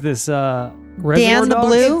 What is this? Reservoir Dan the Dogs?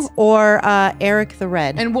 Blue or Eric the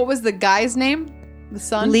Red. And what was the guy's name? The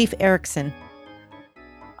son? Leif Erikson.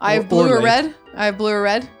 I have Or blue or Leif. red. I have blue or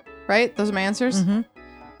red. Right? Those are my answers. Mhm.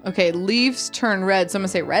 Okay, leaves turn red. So I'm gonna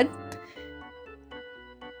say red.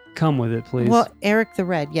 Come with it, please. Well, Eric the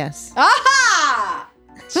Red, yes. Aha!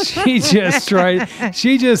 She just tried.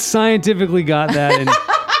 She just scientifically got that in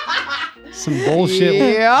some bullshit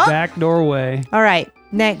Yeah. backdoor way. All right.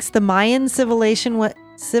 Next, the Mayan civilization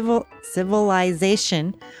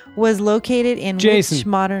was located in which Jason.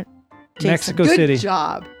 modern Mexico Good City.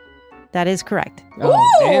 job. That is correct. Oh,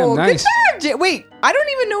 Ooh, damn, nice. Good job, Wait, I don't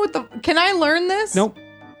even know what the. Can I learn this? Nope.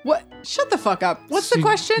 What? Shut the fuck up. What's the She-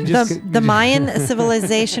 question? Just- The Mayan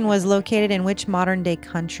civilization was located in which modern day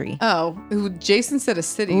country? Oh, ooh, Jason said a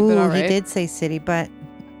city, Ooh, but all he right. did say city, but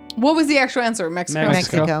What was the actual answer? Mexico.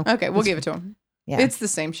 Mexico. Mexico. Okay, we'll give it to him. Yeah. It's the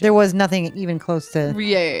same shit. There was nothing even close to.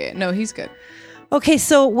 Yeah. No, he's good. Okay,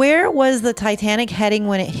 so where was the Titanic heading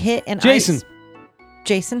when it hit an Jason. ice?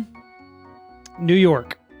 Jason. New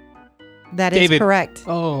York. That is David. correct.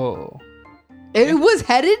 Oh. It was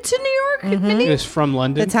headed to New York, Mhm. Mindy? It was from The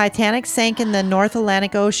London. Titanic sank in the North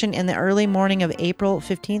Atlantic Ocean in the early morning of April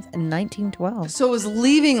 15th in 1912. So it was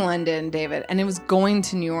leaving London, David, and it was going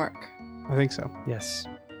to New York. I think so. Yes.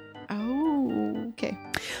 Oh, okay.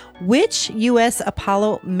 Which U.S.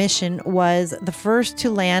 Apollo mission was the first to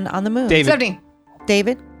land on the moon? David. 70.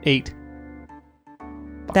 David? 8.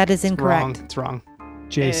 That is incorrect. It's wrong.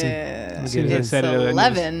 Jason. As soon as I It's said it, I knew it was-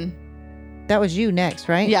 11. That was you next,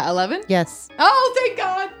 right? Yeah, 11? Yes. Oh, thank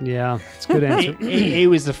God. Yeah, it's a good answer. A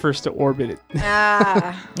was the first to orbit it.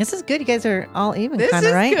 Ah, This is good. You guys are all even, this kind is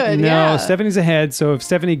of, right? good. No, yeah. Stephanie's ahead. So if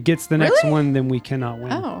Stephanie gets the next Really? one, then we cannot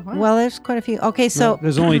win. Oh, wow. Well, there's quite a few. Okay, so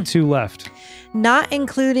There's only 2 left. not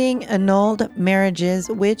including annulled marriages,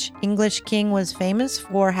 which English king was famous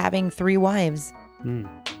for having 3 wives? Hmm.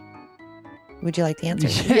 Would you like the answer?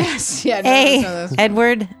 Yes. Yeah. No, A. no, no.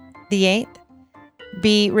 Edward VIII.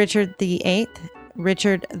 B. Richard VIII.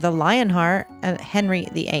 Richard the Lionheart. And Henry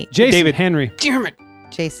VIII. Jason David. Henry. Damn it.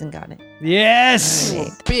 Jason got it. Yes. Henry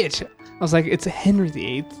VIII. Bitch. I was like, it's Henry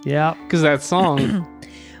VIII. Yeah. Because that song.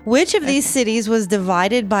 Which of these cities was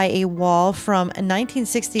divided by a wall from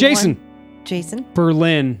 1961? Jason.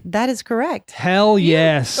 Berlin. That is correct. Hell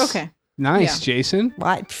yes. Okay. Nice, Yeah. Jason.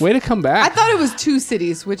 What? Way to come I back. thought it was 2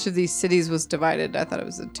 cities. Which of these cities was divided? I thought it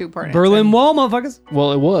was a 2-part Berlin answer. Wall, motherfuckers.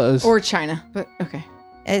 Well, it was. Or China. But okay.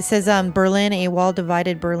 It says Berlin, a wall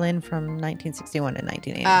divided Berlin from 1961 to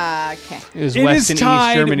 1980. Okay. It was It West is and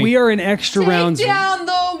tied. East Germany. We are in extra rounds. Take down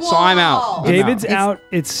the wall. So I'm out. David's It's- out.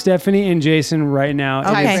 It's Stephanie and Jason right now.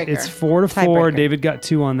 Okay. It's 4-4. Tiebreaker. David got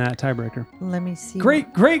 2 on that tiebreaker. Let me see. Great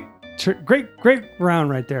round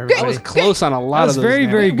right there. That Everybody. was close on a lot That was of those. very,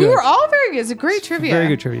 names. very We good. were all very good. It's a great trivia. Very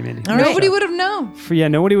good trivia, Mindy. All right. Nobody would have known. Yeah,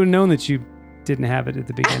 nobody would have known that you didn't have it at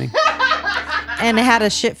the beginning. And it had a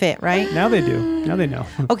shit fit, right? Now they do. Now they know.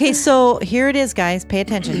 Okay, so here it is, guys. Pay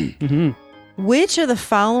attention. Mhm. Which of the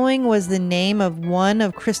following was the name of one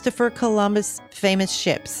of Christopher Columbus' famous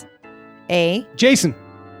ships? A. Jason.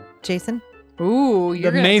 Jason? Ooh, you're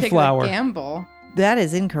The going to Mayflower. take a gamble. That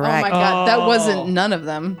is Oh incorrect. my God. That Oh. wasn't none of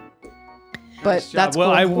them. But Nice job. that's Well,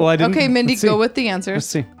 cool. I didn't- Okay, Mindy, let's see. go with the Let's answers.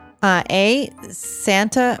 see. A.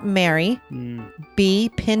 Santa Mary. Mm.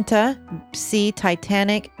 B. Pinta. C.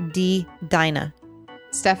 Titanic. D. Dinah.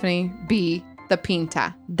 Stephanie, B, the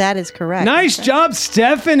Pinta. That is correct. Nice job,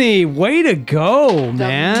 Stephanie. Way to go, The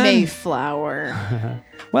man. Mayflower.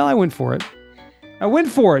 Well, I went for it. You got was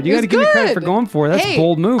to give me credit good. for going for it. That's Hey, a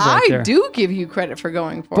bold move right I there. do give you credit for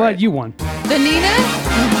going for But it. you won. The Nina,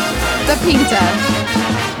 the Pinta,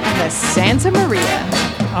 and the Santa Maria.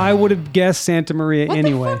 I would have guessed Santa Maria What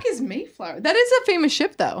anyway. the fuck is Mayflower? That is a famous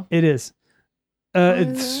ship, though. It is.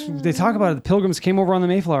 They talk about it. The Pilgrims came over on the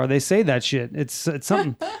Mayflower. They say that shit. It's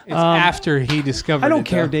something. It's after he discovered I don't it,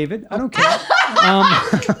 care, though. David. I don't care.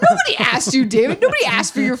 Nobody asked you, David. Nobody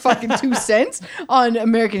asked for your fucking 2 cents on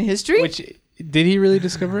American history. Which, did he really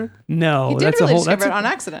discover it? No, he did that's really a whole. discover That's it on a,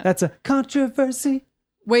 accident. that's a controversy.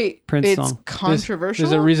 Wait, Prince it's song. controversial?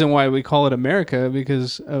 There's a reason why we call it America,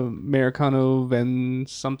 because Americano Ven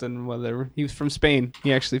something, whatever. He was from Spain.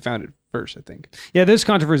 He actually found it first, I think. Yeah, there's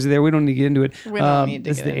controversy there. We don't need to get into it. We don't need to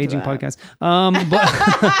This is get the into aging that. podcast. But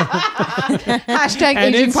Hashtag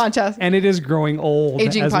And aging it's- podcast. and it is growing old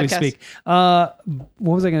Aging as we podcast. speak.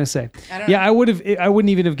 What was I going to say? I don't Yeah, I wouldn't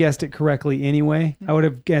even have guessed it correctly anyway. I would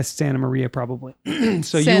have guessed Santa Maria probably.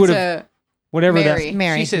 So you would have Santa whatever Mary. that.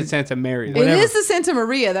 Mary. She said Santa Mary. It Whatever. is the Santa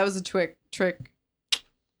Maria. That was a trick. Twig.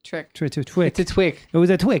 It's a twig. It was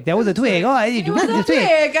a twig. That was a twig. Oh, It was a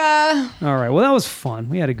twig. All right. Well, that was fun.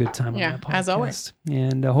 We had a good time on Yeah, that podcast. as always.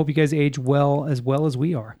 And I hope you guys age well as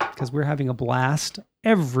we are, because we're having a blast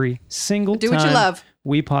every single Do time. what you love.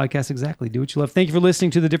 We podcast. Exactly. Do what you love. Thank you for listening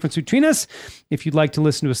to The Difference Between Us. If you'd like to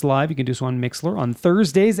listen to us live, you can do so on Mixlr on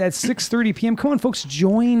Thursdays at 6:30 p.m. Come on, folks.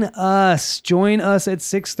 Join us. Join us at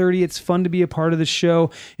 6:30. It's fun to be a part of the show.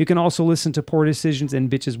 You can also listen to Poor Decisions and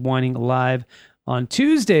Bitches Whining live on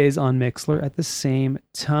Tuesdays on Mixlr at the same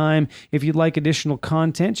time. If you'd like additional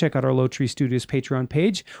content, check out our Low Tree Studios Patreon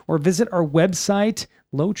page or visit our website,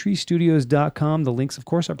 lowtreestudios.com. The links, of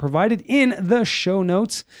course, are provided in the show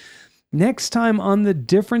notes. Next time on The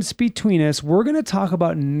Difference Between Us, we're going to talk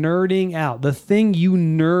about nerding out, the thing you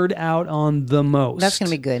nerd out on the most. That's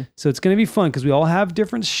going to be good. So it's going to be fun because we all have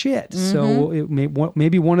different shit. So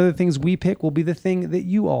maybe one of the things we pick will be the thing that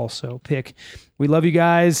you also pick. We love you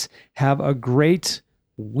guys. Have a great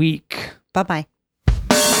week. Bye-bye.